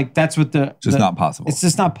 Like that's what Just not possible. It's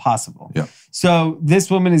just not possible. Yeah. So this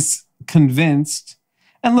woman is convinced.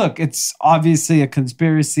 And look, it's obviously a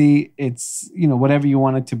conspiracy. It's, you know, whatever you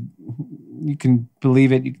want it to, you can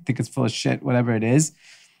believe it. You can think it's full of shit, whatever it is.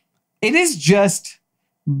 It is just,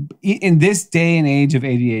 in this day and age of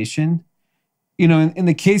aviation, you know, in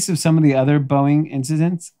the case of some of the other Boeing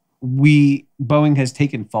incidents, Boeing has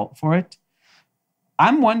taken fault for it.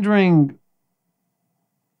 I'm wondering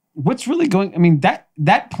what's really going. I mean,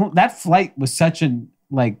 that flight was such an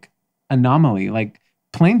anomaly. Like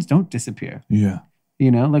planes don't disappear. Yeah. You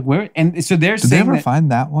know, like where? And so they're Did saying they ever find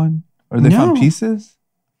that one, or they found pieces?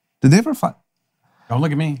 Did they ever find? Don't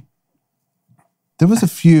look at me. There was a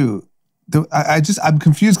few. I'm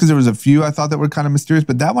confused because there was a few I thought that were kind of mysterious,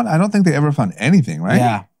 but that one I don't think they ever found anything, right?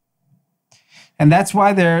 Yeah. And that's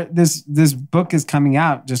why this book is coming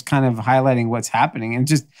out, just kind of highlighting what's happening. And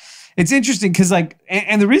just, it's interesting because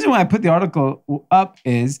and the reason why I put the article up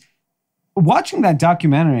is watching that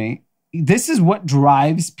documentary, this is what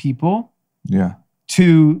drives people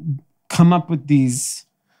to come up with these,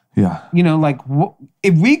 you know,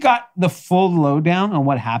 if we got the full lowdown on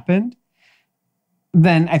what happened,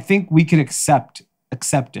 then I think we could accept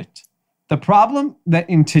it. The problem that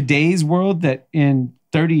in today's world, that in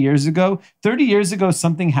 30 years ago,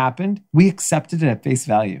 something happened, we accepted it at face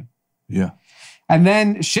value. Yeah. And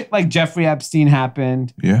then shit like Jeffrey Epstein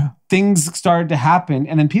happened. Yeah. Things started to happen.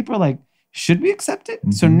 And then people are like, should we accept it?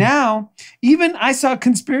 Mm-hmm. So now, even I saw a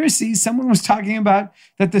conspiracy. Someone was talking about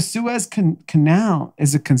that the Suez Canal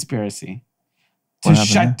is a conspircy to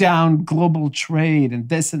shut down global trade and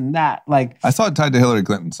this and that. Like, I saw it tied to Hillary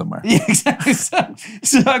Clinton somewhere. Yeah, exactly.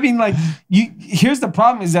 So I mean, like, here's the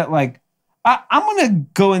problem is that, like, I'm going to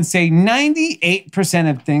go and say 98%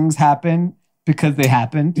 of things happen because they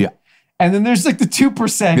happened. Yeah. And then there's like the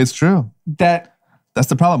 2%. It's true. That's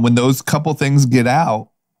the problem. When those couple things get out,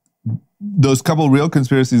 those couple real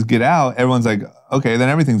conspiracies get out, everyone's like, okay, then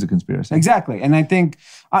everything's a conspiracy. Exactly. And I think,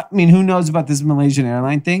 I mean, who knows about this Malaysian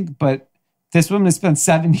airline thing, but this woman has spent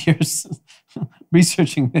 7 years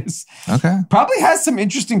researching this. Okay. Probably has some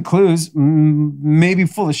interesting clues, maybe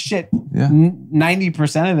full of shit. Yeah.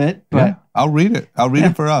 90% of it. But yeah. I'll read it. I'll read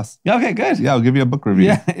it for us. Okay, good. Yeah, I'll give you a book review.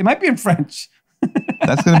 Yeah, it might be in French.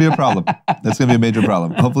 That's going to be a problem. That's going to be a major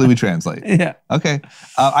problem. Hopefully we translate. Yeah. Okay.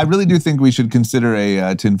 I really do think we should consider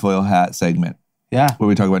a tinfoil hat segment. Yeah. Where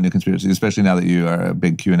we talk about new conspiracies, especially now that you are a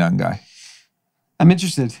big QAnon guy. I'm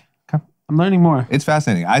interested. Okay. I'm learning more. It's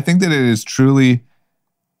fascinating. I think that it is truly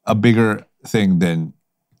a bigger thing than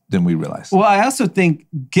we realize. Well, I also think,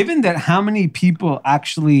 given that how many people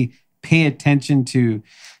actually pay attention to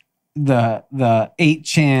the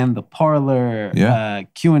 8chan, the Parler,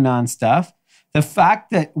 QAnon stuff, the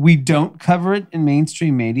fact that we don't cover it in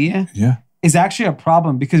mainstream media is actually a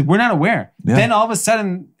problem because we're not aware. Yeah. Then all of a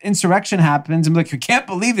sudden, insurrection happens. I'm like, I can't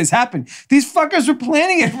believe this happened. These fuckers were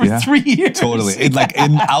planning it for 3 years. Totally. It's like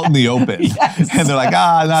out in the open. Yes. And they're like,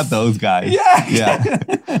 not those guys. Yeah.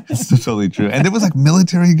 It's totally true. And it was like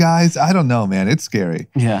military guys. I don't know, man. It's scary.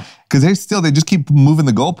 Yeah. Because they just keep moving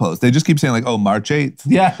the goalposts. They just keep saying like, oh, March 8th.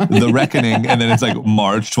 Yeah. The reckoning. And then it's like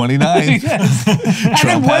March 29th. And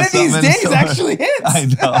then one of these days actually hits. I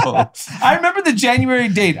know. I remember the January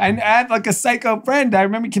date. I had like a psycho friend. I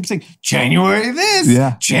remember he kept saying, January this,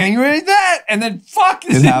 January that. And then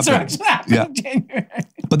this insurrection happened in January.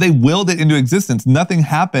 But they willed it into existence. Nothing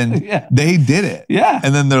happened. Yeah. They did it. Yeah.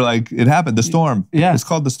 And then they're like, it happened. The storm. Yeah. It's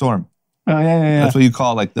called the storm. Oh, yeah. That's what you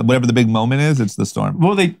call whatever the big moment is, it's the storm.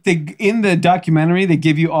 Well, they in the documentary, they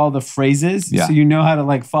give you all the phrases so you know how to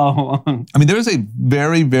like follow along. I mean, there is a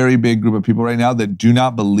very, very big group of people right now that do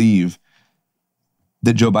not believe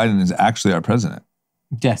that Joe Biden is actually our president.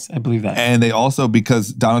 Yes, I believe that. And they also,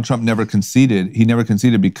 because Donald Trump never conceded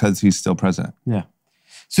because he's still president. Yeah.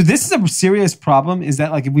 So this is a serious problem, is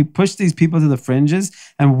that like if we push these people to the fringes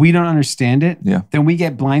and we don't understand it, then we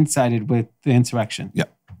get blindsided with the insurrection. Yeah.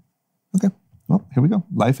 Okay. Well, here we go.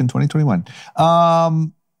 Life in 2021.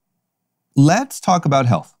 Let's talk about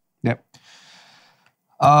health. Yep.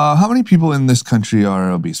 How many people in this country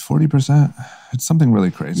are obese? 40%? It's something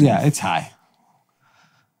really crazy. Yeah, it's high.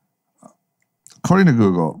 According to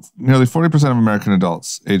Google, nearly 40% of American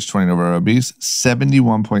adults age 20 and over are obese.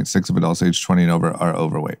 71.6% of adults age 20 and over are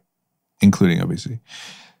overweight, including obesity.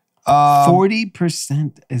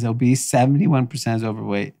 40% is obese, 71% is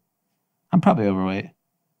overweight. I'm probably overweight.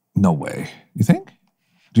 No way. You think?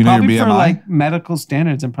 Do you know Probably your BMI? for like medical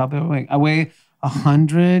standards, I'm probably overweight. I weigh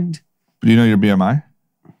 100. Do you know your BMI?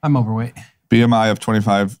 I'm overweight. BMI of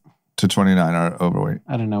 25 to 29 are overweight.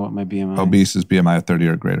 I don't know what my BMI is. Obese is BMI of 30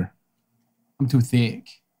 or greater. I'm too thick.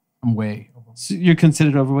 I'm way overweight. So you're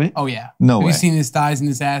considered overweight? Oh, yeah. No Have way. you seen his thighs and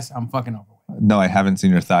his ass? I'm fucking overweight. No, I haven't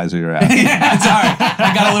seen your thighs or your ass. Yeah, sorry.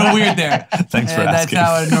 I got a little weird there. Thanks for That's asking.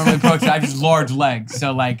 how I normally approach it. I have just large legs.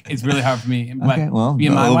 So, like, it's really hard for me. But Okay, well,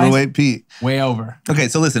 BMI-wise, overweight Pete. way over. Okay,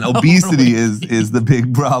 so listen, obesity is the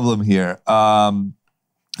big problem here.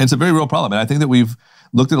 It's a very real problem, and I think that we've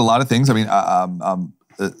looked at a lot of things. I mean,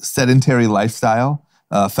 sedentary lifestyle,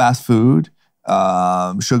 fast food,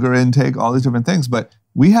 sugar intake, all these different things. But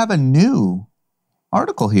we have a new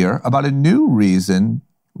article here about a new reason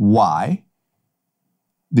why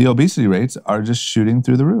the obesity rates are just shooting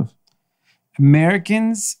through the roof.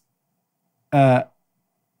 Americans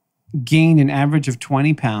gained an average of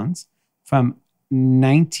 20 pounds from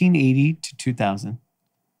 1980 to 2000.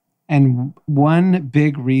 And one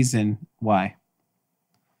big reason why.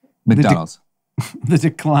 McDonald's. The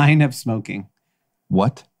decline of smoking.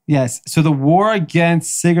 What? Yes. So the war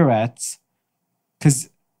against cigarettes, because,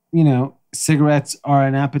 you know, cigarettes are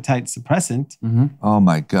an appetite suppressant. Mm-hmm. Oh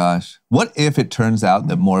my gosh. What if it turns out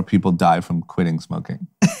that more people die from quitting smoking?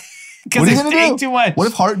 Because What are you they gonna take do? too much. What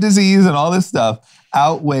if heart disease and all this stuff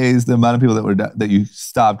outweighs the amount of people that you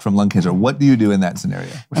stopped from lung cancer? What do you do in that scenario?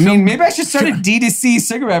 I mean, maybe I should start a D2C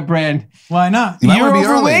cigarette brand. Why not? You might You're wanna be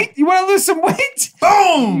early. overweight? You want to lose some weight?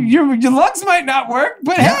 Boom! Your lungs might not work,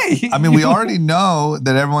 but hey. I mean, we already know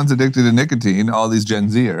that everyone's addicted to nicotine, all these Gen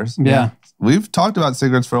Zers. Yeah. We've talked about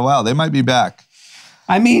cigarettes for a while. They might be back.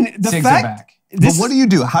 I mean, the Cigs are fact. back. But what do you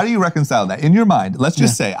do? How do you reconcile that? In your mind, let's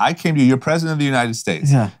just say I came to you, you're president of the United States,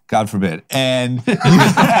 Yeah. God forbid. And,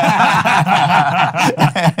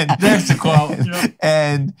 There's the quote.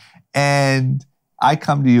 and I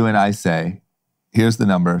come to you and I say, here's the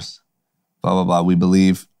numbers, blah, blah, blah. We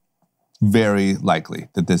believe very likely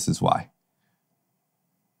that this is why.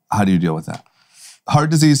 How do you deal with that?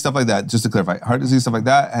 Heart disease, stuff like that, just to clarify, heart disease, stuff like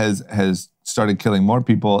that has started killing more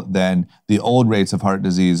people than the old rates of heart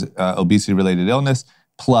disease, obesity-related illness,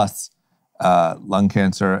 plus lung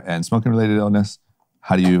cancer and smoking-related illness.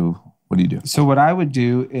 What do you do? So what I would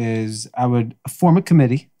do is I would form a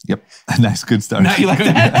committee. Yep. Nice, good start. You like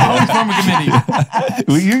that? Always form a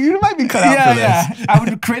committee. you might be cut out for this. I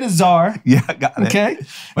would create a czar. Yeah, got it. Okay.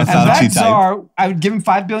 And Fauci that type. czar, I would give him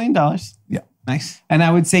 $5 billion. Yeah. Nice. And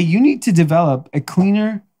I would say, you need to develop a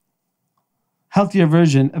cleaner, healthier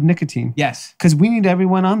version of nicotine. Yes. Because we need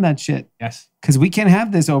everyone on that shit. Yes. Because we can't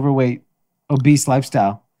have this overweight, obese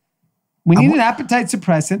lifestyle. We need an appetite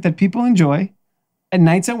suppressant that people enjoy at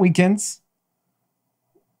nights and weekends.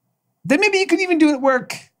 Then maybe you could even do it at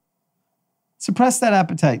work. Suppress that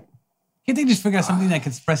appetite. Can't they just figure out something that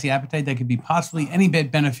could suppress the appetite that could be possibly any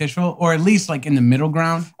bit beneficial, or at least like in the middle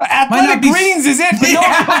ground? Athletic be- Greens is it, but no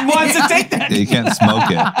one wants to take that. Yeah, you can't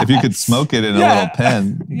smoke it. If you could smoke it in a little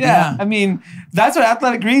pen. Yeah, I mean, that's what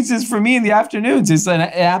Athletic Greens is for me in the afternoons. It's an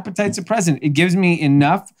appetite suppressant. It gives me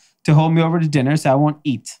enough to hold me over to dinner so I won't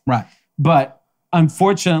eat. Right. But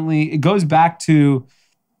unfortunately, it goes back to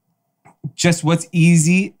just what's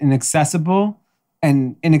easy and accessible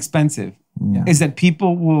and inexpensive. Yeah. Is that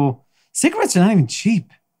people will... Cigarettes are not even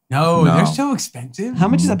cheap. No, No. they're so expensive. How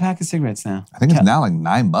much is a pack of cigarettes now? I think it's now like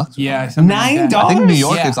 $9. Yeah. something like that. $9? I think in New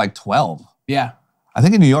York Yeah. it's like 12. Yeah. I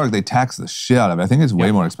think in New York they tax the shit out of it. I think it's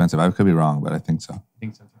way more expensive. I could be wrong, but I think so. I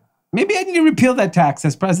think so too. Maybe I need to repeal that tax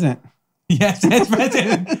as president. Yes, that's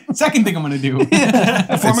president. Second thing I'm going to do. Form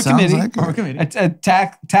a It sounds committee. like it. Form a committee. A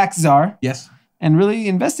tax czar. Yes. And really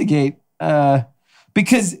investigate.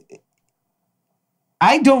 Because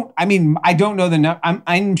I don't know the number.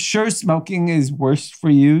 I'm sure smoking is worse for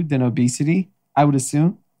you than obesity, I would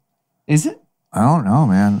assume. Is it? I don't know,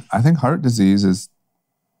 man. I think heart disease is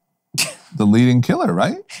the leading killer,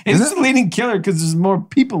 right? It's Is the it? leading killer because there's more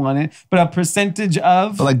people on it, but a percentage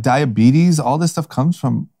of... But like diabetes, all this stuff comes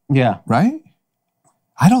from, yeah. right?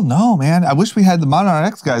 I don't know, man. I wish we had the Monarch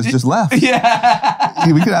X guys just left.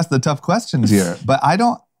 Yeah. We could ask the tough questions here, but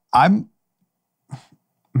I'm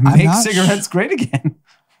Make not cigarettes great again.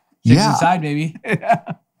 Chicks yeah. inside, baby.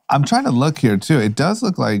 I'm trying to look here too. It does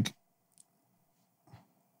look like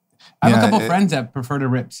I have Yeah, a couple it- friends that prefer to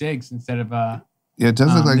rip cigs instead of it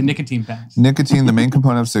does look like the nicotine pens. nicotine, the main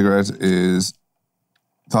component of cigarettes, is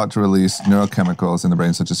thought to release neurochemicals in the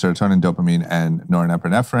brain such as serotonin, dopamine, and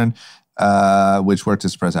norepinephrine, which work to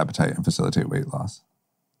suppress appetite and facilitate weight loss.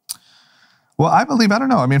 Well, I don't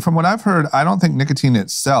know. I mean, from what I've heard, I don't think nicotine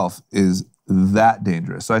itself is that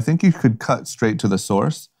dangerous. So I think you could cut straight to the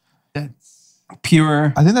source. That's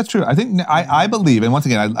Pure. I think that's true. I believe, and once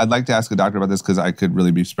again, I'd like to ask a doctor about this because I could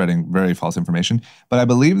really be spreading very false information, but I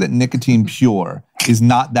believe that nicotine pure is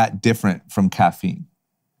not that different from caffeine.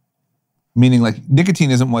 Meaning like nicotine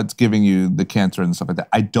isn't what's giving you the cancer and stuff like that.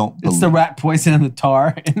 I don't believe. It's the rat poison and the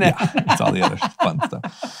tar. It's all the other fun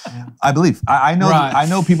stuff. I believe. I know. Right. I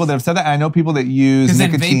know people that have said that. And I know people that use because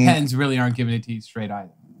then nicotine. vape pens really aren't giving it to you straight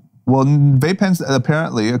either. Well, vape pens,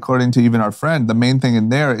 apparently, according to even our friend, the main thing in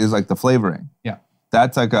there is like the flavoring. Yeah.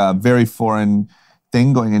 That's like a very foreign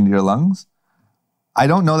thing going into your lungs. I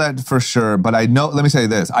don't know that for sure, but I know, let me say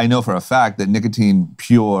this. I know for a fact that nicotine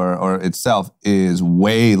pure or itself is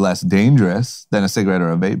way less dangerous than a cigarette or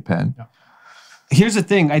a vape pen. Yeah. Here's the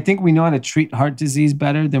thing. I think we know how to treat heart disease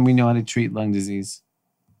better than we know how to treat lung disease.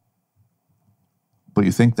 But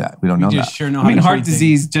you think that. We don't know You that. just sure know I how mean, to heart treat things.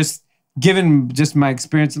 disease, just given just my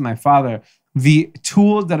experience with my father, the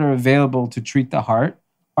tools that are available to treat the heart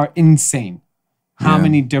are insane. How Yeah.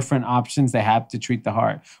 many different options they have to treat the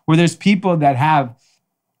heart. Where there's people that have,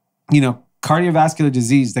 cardiovascular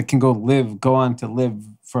disease that can go on to live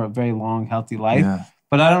for a very long, healthy life. Yeah.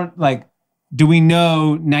 But I don't do we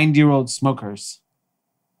know 90-year-old smokers?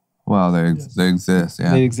 Well, they exist.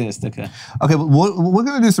 Yeah. They exist. Okay. Okay, but we're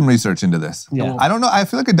going to do some research into this. Yeah. I don't know. I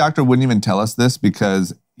feel like a doctor wouldn't even tell us this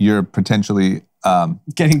because you're potentially,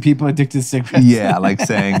 Getting people addicted to cigarettes. yeah, like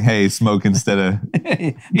saying, hey, smoke instead of,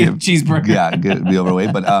 Cheeseburger. yeah, be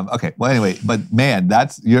overweight. But okay, well, anyway, but man,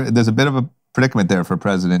 there's a bit of a predicament there for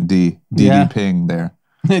President D. Yeah. Ping there.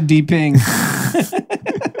 D-Ping.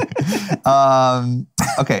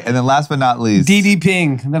 Okay, and then last but not least. D.D.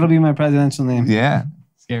 Ping. That'll be my presidential name. Yeah.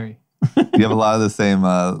 Scary. You have a lot of the same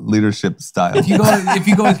leadership style. If you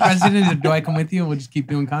go as president, do I come with you and we'll just keep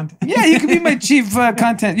doing content? Yeah, you can be my chief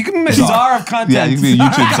content. You can be my czar of content. Yeah, you can be a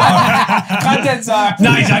YouTube czar. Content czar.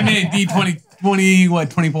 Nice. I made it D20,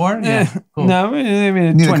 24? Yeah. Cool. No, I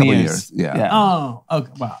mean, Need a 20 couple years. years, yeah. Oh,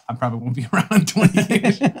 okay. Well, I probably won't be around in 20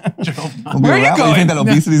 years. Where are you You going? think that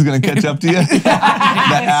obesity is going to catch up to you?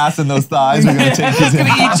 That ass and those thighs are going to take you It's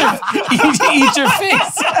going to eat your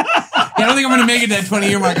face. I don't think I'm going to make it that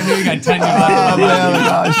 20-year mark. I think we got 10 years Oh, left.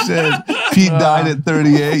 man, oh, shit. Pete died at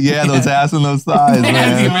 38. Yeah, those ass and those thighs, Yeah, it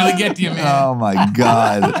man. can really get to you, man. Oh, my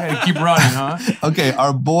God. Gotta keep running, huh? Okay,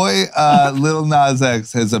 our boy Lil Nas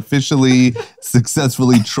X has officially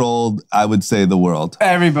successfully trolled, I would say, the world.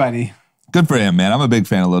 Everybody. Good for him, man. I'm a big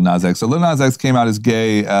fan of Lil Nas X. So Lil Nas X came out as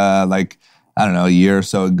gay, a year or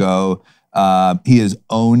so ago. He has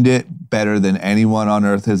owned it better than anyone on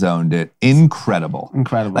earth has owned it. Incredible.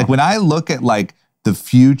 Like when I look at like the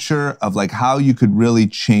future of like how you could really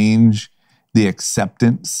change the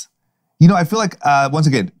acceptance, I feel like once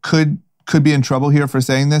again could be in trouble here for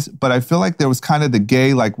saying this, but I feel like there was kind of the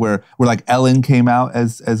gay like where like Ellen came out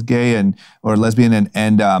as gay or lesbian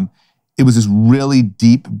and it was this really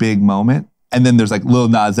deep big moment. And then there's like Lil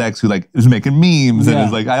Nas X who like is making memes and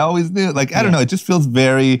is like, I always knew. Like, I don't know. It just feels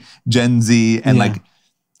very Gen Z and like,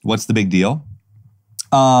 what's the big deal?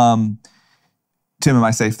 Tim, am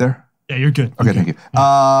I safe there? Yeah, you're good. Okay, thank you.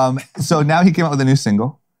 So now he came out with a new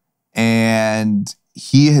single and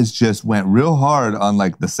he has just went real hard on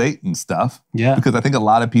like the Satan stuff. Yeah. Because I think a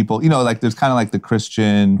lot of people, like there's kind of like the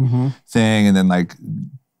Christian thing and then like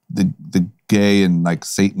the gay and like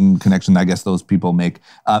Satan connection, I guess those people make.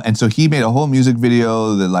 And so he made a whole music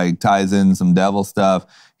video that like ties in some devil stuff.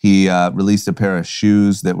 He released a pair of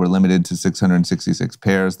shoes that were limited to 666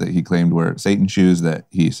 pairs that he claimed were Satan shoes that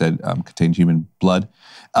he said contained human blood.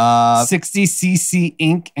 60 cc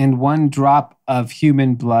ink and 1 drop of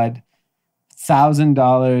human blood.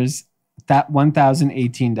 $1,000. That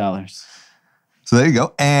 $1,018. So there you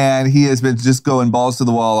go. And he has been just going balls to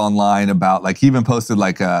the wall online about like he even posted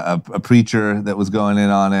like a preacher that was going in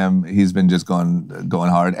on him. He's been just going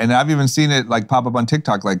hard. And I've even seen it like pop up on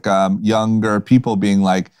TikTok, like younger people being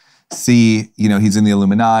like, see, he's in the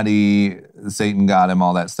Illuminati, Satan got him,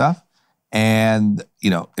 all that stuff. And,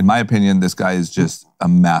 in my opinion, this guy is just a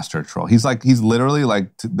master troll. He's literally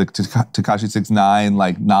like the Tekashi 6ix9ine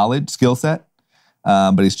like knowledge, skill set.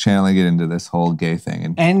 But he's channeling it into this whole gay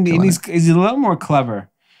thing. And he's a little more clever.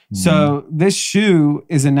 So this shoe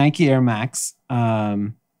is a Nike Air Max.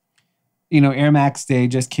 Air Max Day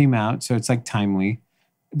just came out, so it's like timely.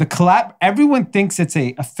 The collab, everyone thinks it's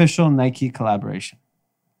a official Nike collaboration.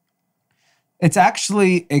 It's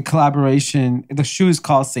actually a collaboration. The shoe is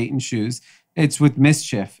called Satan Shoes. It's with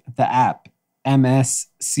Mischief, the app,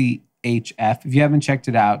 MSCHF. If you haven't checked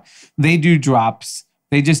it out, they do drops.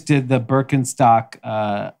 They just did the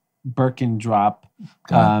Birkenstock Birkin drop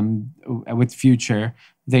with Future.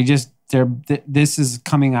 This is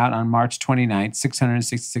coming out on March 29th,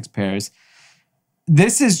 666 pairs.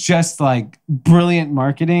 This is just like brilliant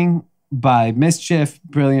marketing by Mischief,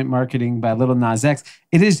 brilliant marketing by Lil Nas X.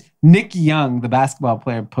 It is Nick Young, the basketball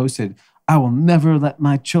player, posted, "I will never let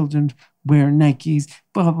my children wear Nikes,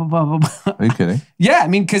 blah, blah, blah, blah, blah." Are you kidding? Yeah, I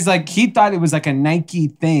mean, because like he thought it was like a Nike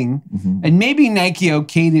thing. And maybe Nike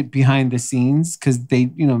okayed it behind the scenes because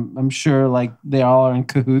they, I'm sure like they all are in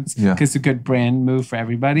cahoots because it's a good brand move for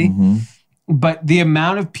everybody. But the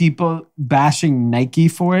amount of people bashing Nike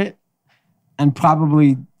for it, and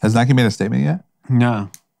probably... Has Nike made a statement yet?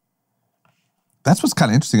 No. That's what's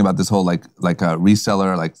kind of interesting about this whole like a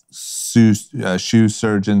reseller, like shoe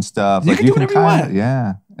surgeon stuff. You like can do whatever you want.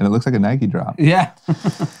 Yeah. And it looks like a Nike drop. Yeah.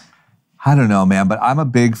 I don't know, man, but I'm a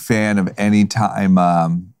big fan of any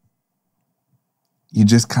time you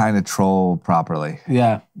just kind of troll properly.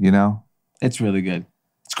 Yeah. It's really good.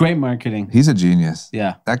 It's great marketing. He's a genius.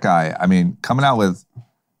 Yeah. That guy, I mean, coming out with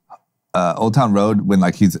Old Town Road when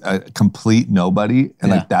like he's a complete nobody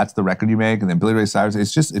and like that's the record you make, and then Billy Ray Cyrus,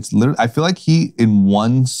 it's literally, I feel like he in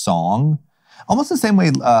one song, almost the same way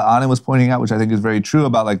Anna was pointing out, which I think is very true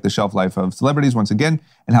about like the shelf life of celebrities once again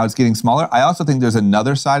and how it's getting smaller. I also think there's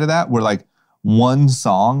another side of that where like one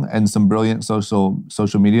song and some brilliant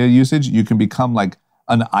social media usage, you can become like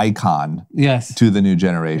an icon to the new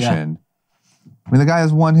generation. I mean, the guy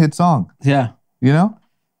has one hit song. Yeah.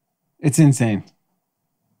 It's insane.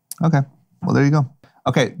 Okay. Well, there you go.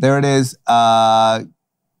 Okay, there it is.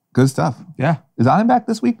 Good stuff. Yeah. Is Anand back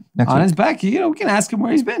this week? Next Anand's week? back. We can ask him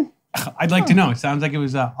where he's been. I'd like to know. It sounds like it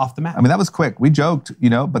was off the map. I mean, that was quick. We joked,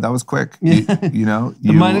 but that was quick.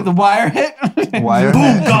 The wire hit. Wire Boom,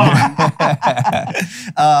 hit. gone.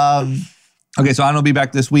 Okay, so Anand will be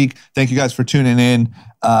back this week. Thank you guys for tuning in.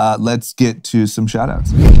 Let's get to some shout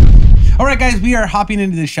outs. All right, guys, we are hopping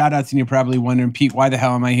into the shout outs, and you're probably wondering, Pete, why the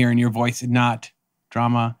hell am I hearing your voice and not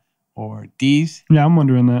Drama or Dee's? Yeah, I'm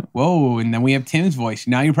wondering that. Whoa, and then we have Tim's voice.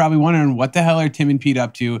 Now you're probably wondering, what the hell are Tim and Pete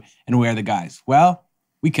up to, and where are the guys? Well,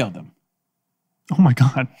 we killed them. Oh my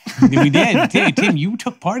God. We did. Tim, you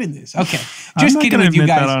took part in this. Okay. Just kidding with you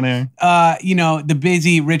guys. That on air. The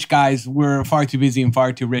busy rich guys were far too busy and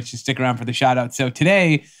far too rich to stick around for the shout out. So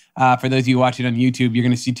today, for those of you watching on YouTube, you're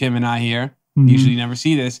going to see Tim and I here. Usually you never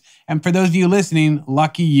see this. And for those of you listening,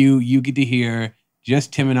 lucky you get to hear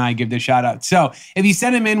just Tim and I give the shout out. So if you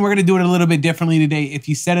send them in, we're going to do it a little bit differently today. If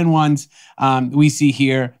you send in ones, we see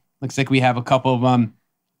here, looks like we have a couple of them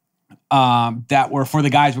that were for the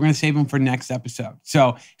guys. We're going to save them for next episode.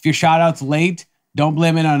 So if your shout out's late, don't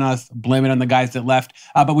blame it on us. Blame it on the guys that left.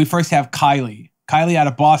 But we first have Kylie. Kylie out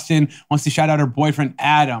of Boston wants to shout out her boyfriend,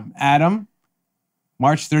 Adam. Adam,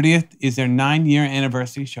 March 30th is their 9-year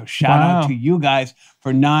anniversary. So shout out to you guys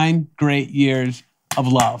for 9 great years of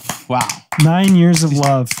love. Wow. 9 years of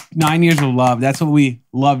love. 9 years of love. That's what we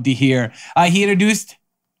love to hear. He introduced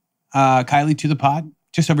Kylie to the pod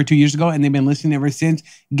just over 2 years ago, and they've been listening ever since.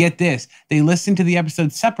 Get this. They listen to the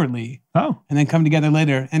episode separately. Oh. And then come together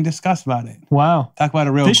later and discuss about it. Wow. Talk about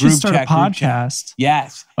a real they group should start chat. a podcast.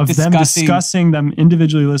 Yes. Of them discussing them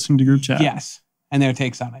individually listening to group chat. Yes. And their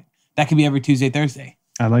takes on it. That could be every Tuesday, Thursday.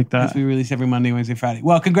 I like that. We release every Monday, Wednesday, Friday.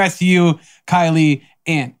 Well, congrats to you, Kylie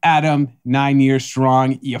and Adam. 9 years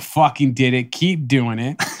strong. You fucking did it. Keep doing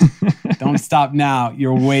it. Don't stop now.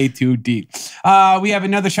 You're way too deep. We have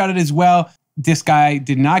another shout out as well. This guy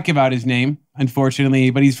did not give out his name, unfortunately,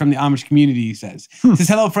 but he's from the Amish community, he says. Says,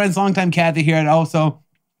 hello, friends. Longtime Kathy here. And also,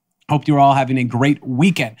 hope you're all having a great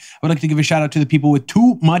weekend. I would like to give a shout out to the people with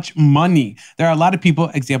too much money. There are a lot of people,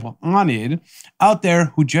 example, Anid, out there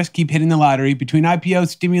who just keep hitting the lottery between IPO,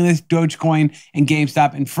 stimulus, Dogecoin, and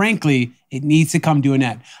GameStop. And frankly, it needs to come to an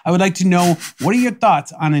end. I would like to know, what are your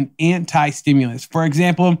thoughts on an anti-stimulus? For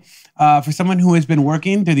example, for someone who has been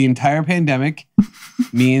working through the entire pandemic,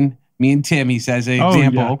 me and Tim, he says, an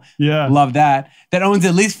example. Yeah. Love that. That owns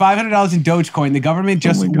at least $500 in Dogecoin. The government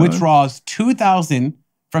just withdraws $2,000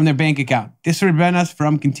 from their bank account. This would prevent us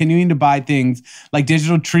from continuing to buy things like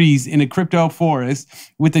digital trees in a crypto forest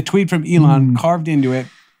with a tweet from Elon carved into it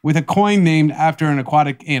with a coin named after an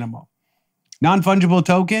aquatic animal. Non-fungible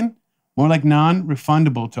token, more like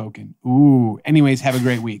non-refundable token. Ooh. Anyways, have a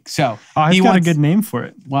great week. So I've got a good name for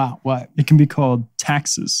it. Wow. What? It can be called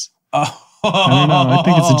taxes. Oh. I don't know. I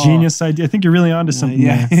think it's a genius idea. I think you're really onto something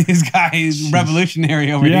there. This guy is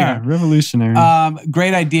revolutionary over here. Yeah, revolutionary.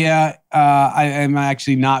 Great idea. I am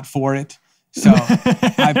actually not for it. So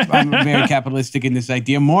I'm very capitalistic in this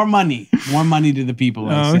idea. More money to the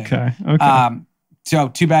people. Okay. So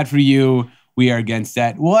too bad for you. We are against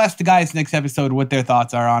that. We'll ask the guys next episode what their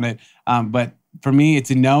thoughts are on it. But for me,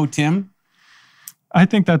 it's a no. Tim? I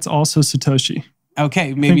think that's also Satoshi.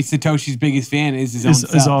 Okay, maybe Satoshi's biggest fan is his own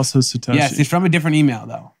self. Is also Satoshi. Yes, it's from a different email,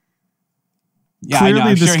 though. Yeah, Clearly, I know.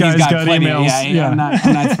 I'm this sure guy's he's got plenty. emails. Yeah. I'm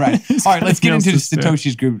not surprised. All right, let's get into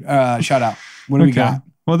Satoshi's group. Shout out. What do we got?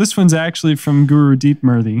 Well, this one's actually from Guru Dee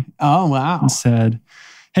Murthy. Oh, wow. And said,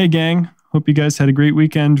 "Hey, gang. Hope you guys had a great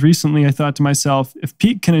weekend. Recently, I thought to myself, if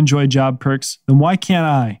Pete can enjoy job perks, then why can't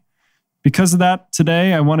I? Because of that,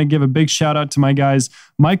 today, I want to give a big shout out to my guys,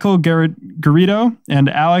 Michael Garrido and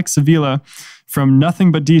Alex Avila from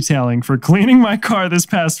Nothing But Detailing for cleaning my car this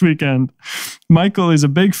past weekend. Michael is a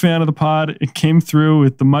big fan of the pod. It came through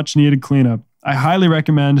with the much needed cleanup. I highly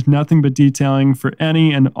recommend Nothing But Detailing for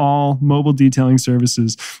any and all mobile detailing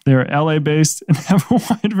services. They are LA-based and have a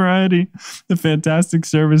wide variety of fantastic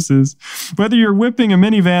services. Whether you're whipping a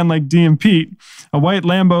minivan like Dee and Pete, a white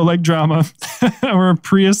Lambo like Drama, or a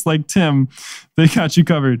Prius like Tim, they got you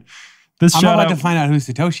covered. This I'm shout about out, to find out who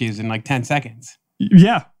Satoshi is in like 10 seconds.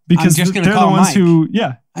 Yeah, because I'm just they're gonna the call ones Mike. who,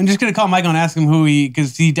 yeah. I'm just going to call Michael and ask him who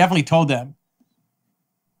because he definitely told them.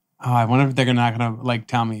 Oh, I wonder if they're not going to like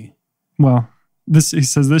tell me. Well, he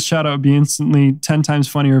says this shout out would be instantly 10 times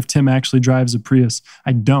funnier if Tim actually drives a Prius.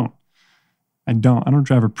 I don't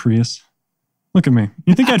drive a Prius. Look at me.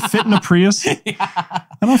 You think I'd fit in a Prius? Yeah. I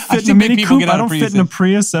don't fit I've in a seen big Mini people Coupe. get out I of don't fit in a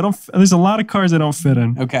Priuses. Prius. There's a lot of cars I don't fit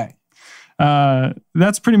in. Okay.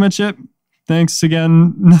 That's pretty much it. Thanks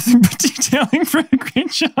again. Nothing But Detailing for a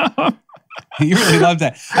great job. You really love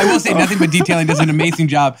that. I will say Nothing But Detailing does an amazing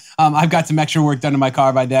job. I've got some extra work done to my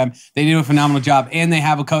car by them. They do a phenomenal job. And they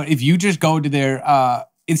have a code. If you just go to their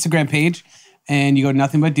Instagram page and you go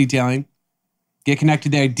Nothing But Detailing, get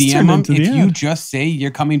connected there, DM them. If you just say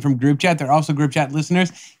you're coming from group chat, they're also group chat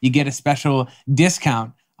listeners, you get a special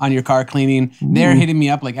discount on your car cleaning. Ooh. They're hitting me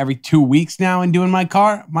up like every 2 weeks now and doing my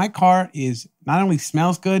car. My car is not only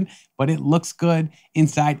smells good, but it looks good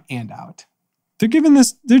inside and out. They're doing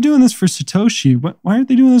this for Satoshi. Why aren't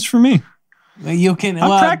they doing this for me? You can.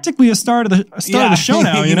 I'm practically a star of the show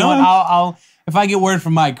now. You know what? I'll if I get word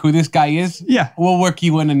from Mike who this guy is. Yeah, we'll work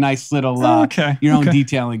you in a nice little your own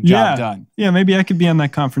detailing job done. Yeah, maybe I could be on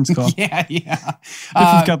that conference call. yeah. If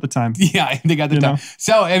we've got the time. Yeah, they got the time.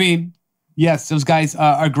 So I mean, yes, those guys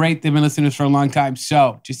are great. They've been listeners for a long time.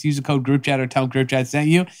 So just use the code group chat or tell them group chat sent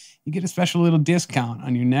you. You get a special little discount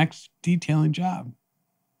on your next detailing job.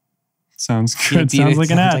 Sounds good. Sounds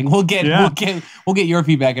like an ad. We'll get your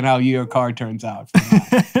feedback on how your car turns out.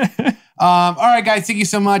 All right, guys. Thank you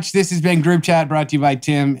so much. This has been Group Chat brought to you by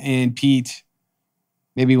Tim and Pete.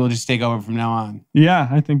 Maybe we'll just take over from now on. Yeah,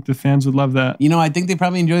 I think the fans would love that. You know, I think they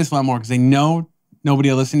probably enjoy this a lot more because they know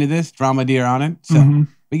nobody will listen to this. Drama D are on it. So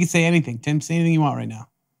we can say anything. Tim, say anything you want right now.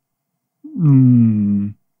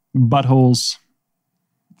 Buttholes.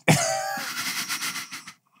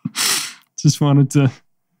 Just wanted to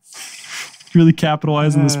really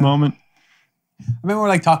capitalize on this moment. I mean, we're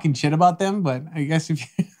like talking shit about them, but I guess if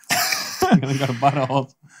you're going to go to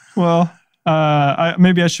buttholes. Well,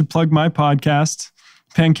 maybe I should plug my podcast,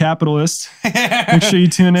 Pan Capitalist. Make sure you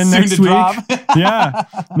tune in next week. Yeah.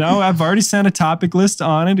 No, I've already sent a topic list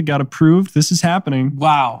on it. It got approved. This is happening.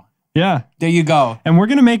 Wow. Yeah. There you go. And we're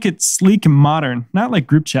going to make it sleek and modern, not like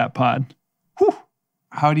Group Chat Pod. Whew.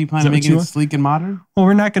 How do you plan on making it sleek and modern? Well,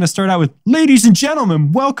 we're not going to start out with, ladies and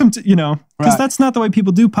gentlemen, welcome to, because that's not the way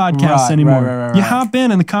people do podcasts anymore. Right. You hop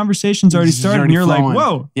in and the conversation's already started and you're flowing. Like,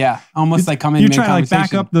 whoa. Yeah. Almost like coming in. You're trying to like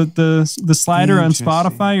back up the slider on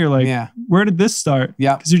Spotify. You're like, where did this start?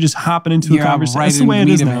 Yeah. Because you're just hopping into a conversation. Right, that's the way it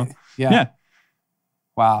is now. Yeah.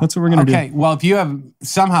 Wow. That's what we're going to do. Okay. Well, if you have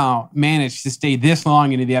somehow managed to stay this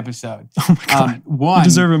long into the episode, oh my God. You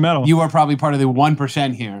deserve a medal. You are probably part of the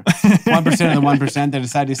 1% here. 1% of the 1% that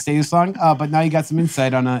decided to stay this long. But now you got some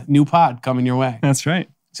insight on a new pod coming your way. That's right.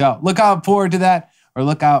 So look out forward to that, or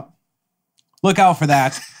look out for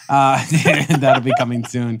that. That'll be coming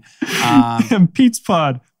soon. And Pete's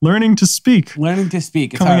pod, Learning to Speak. Learning to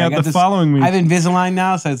Speak. It's coming out the following week. I have Invisalign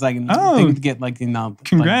now, so it's like thing to get like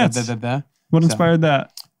congrats. What inspired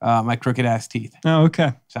that? My crooked ass teeth. Oh,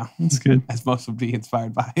 okay. So that's good. As most would be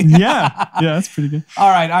inspired by. Yeah, that's pretty good. All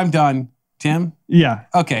right, I'm done. Tim? Yeah.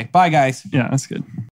 Okay, bye guys. Yeah, that's good.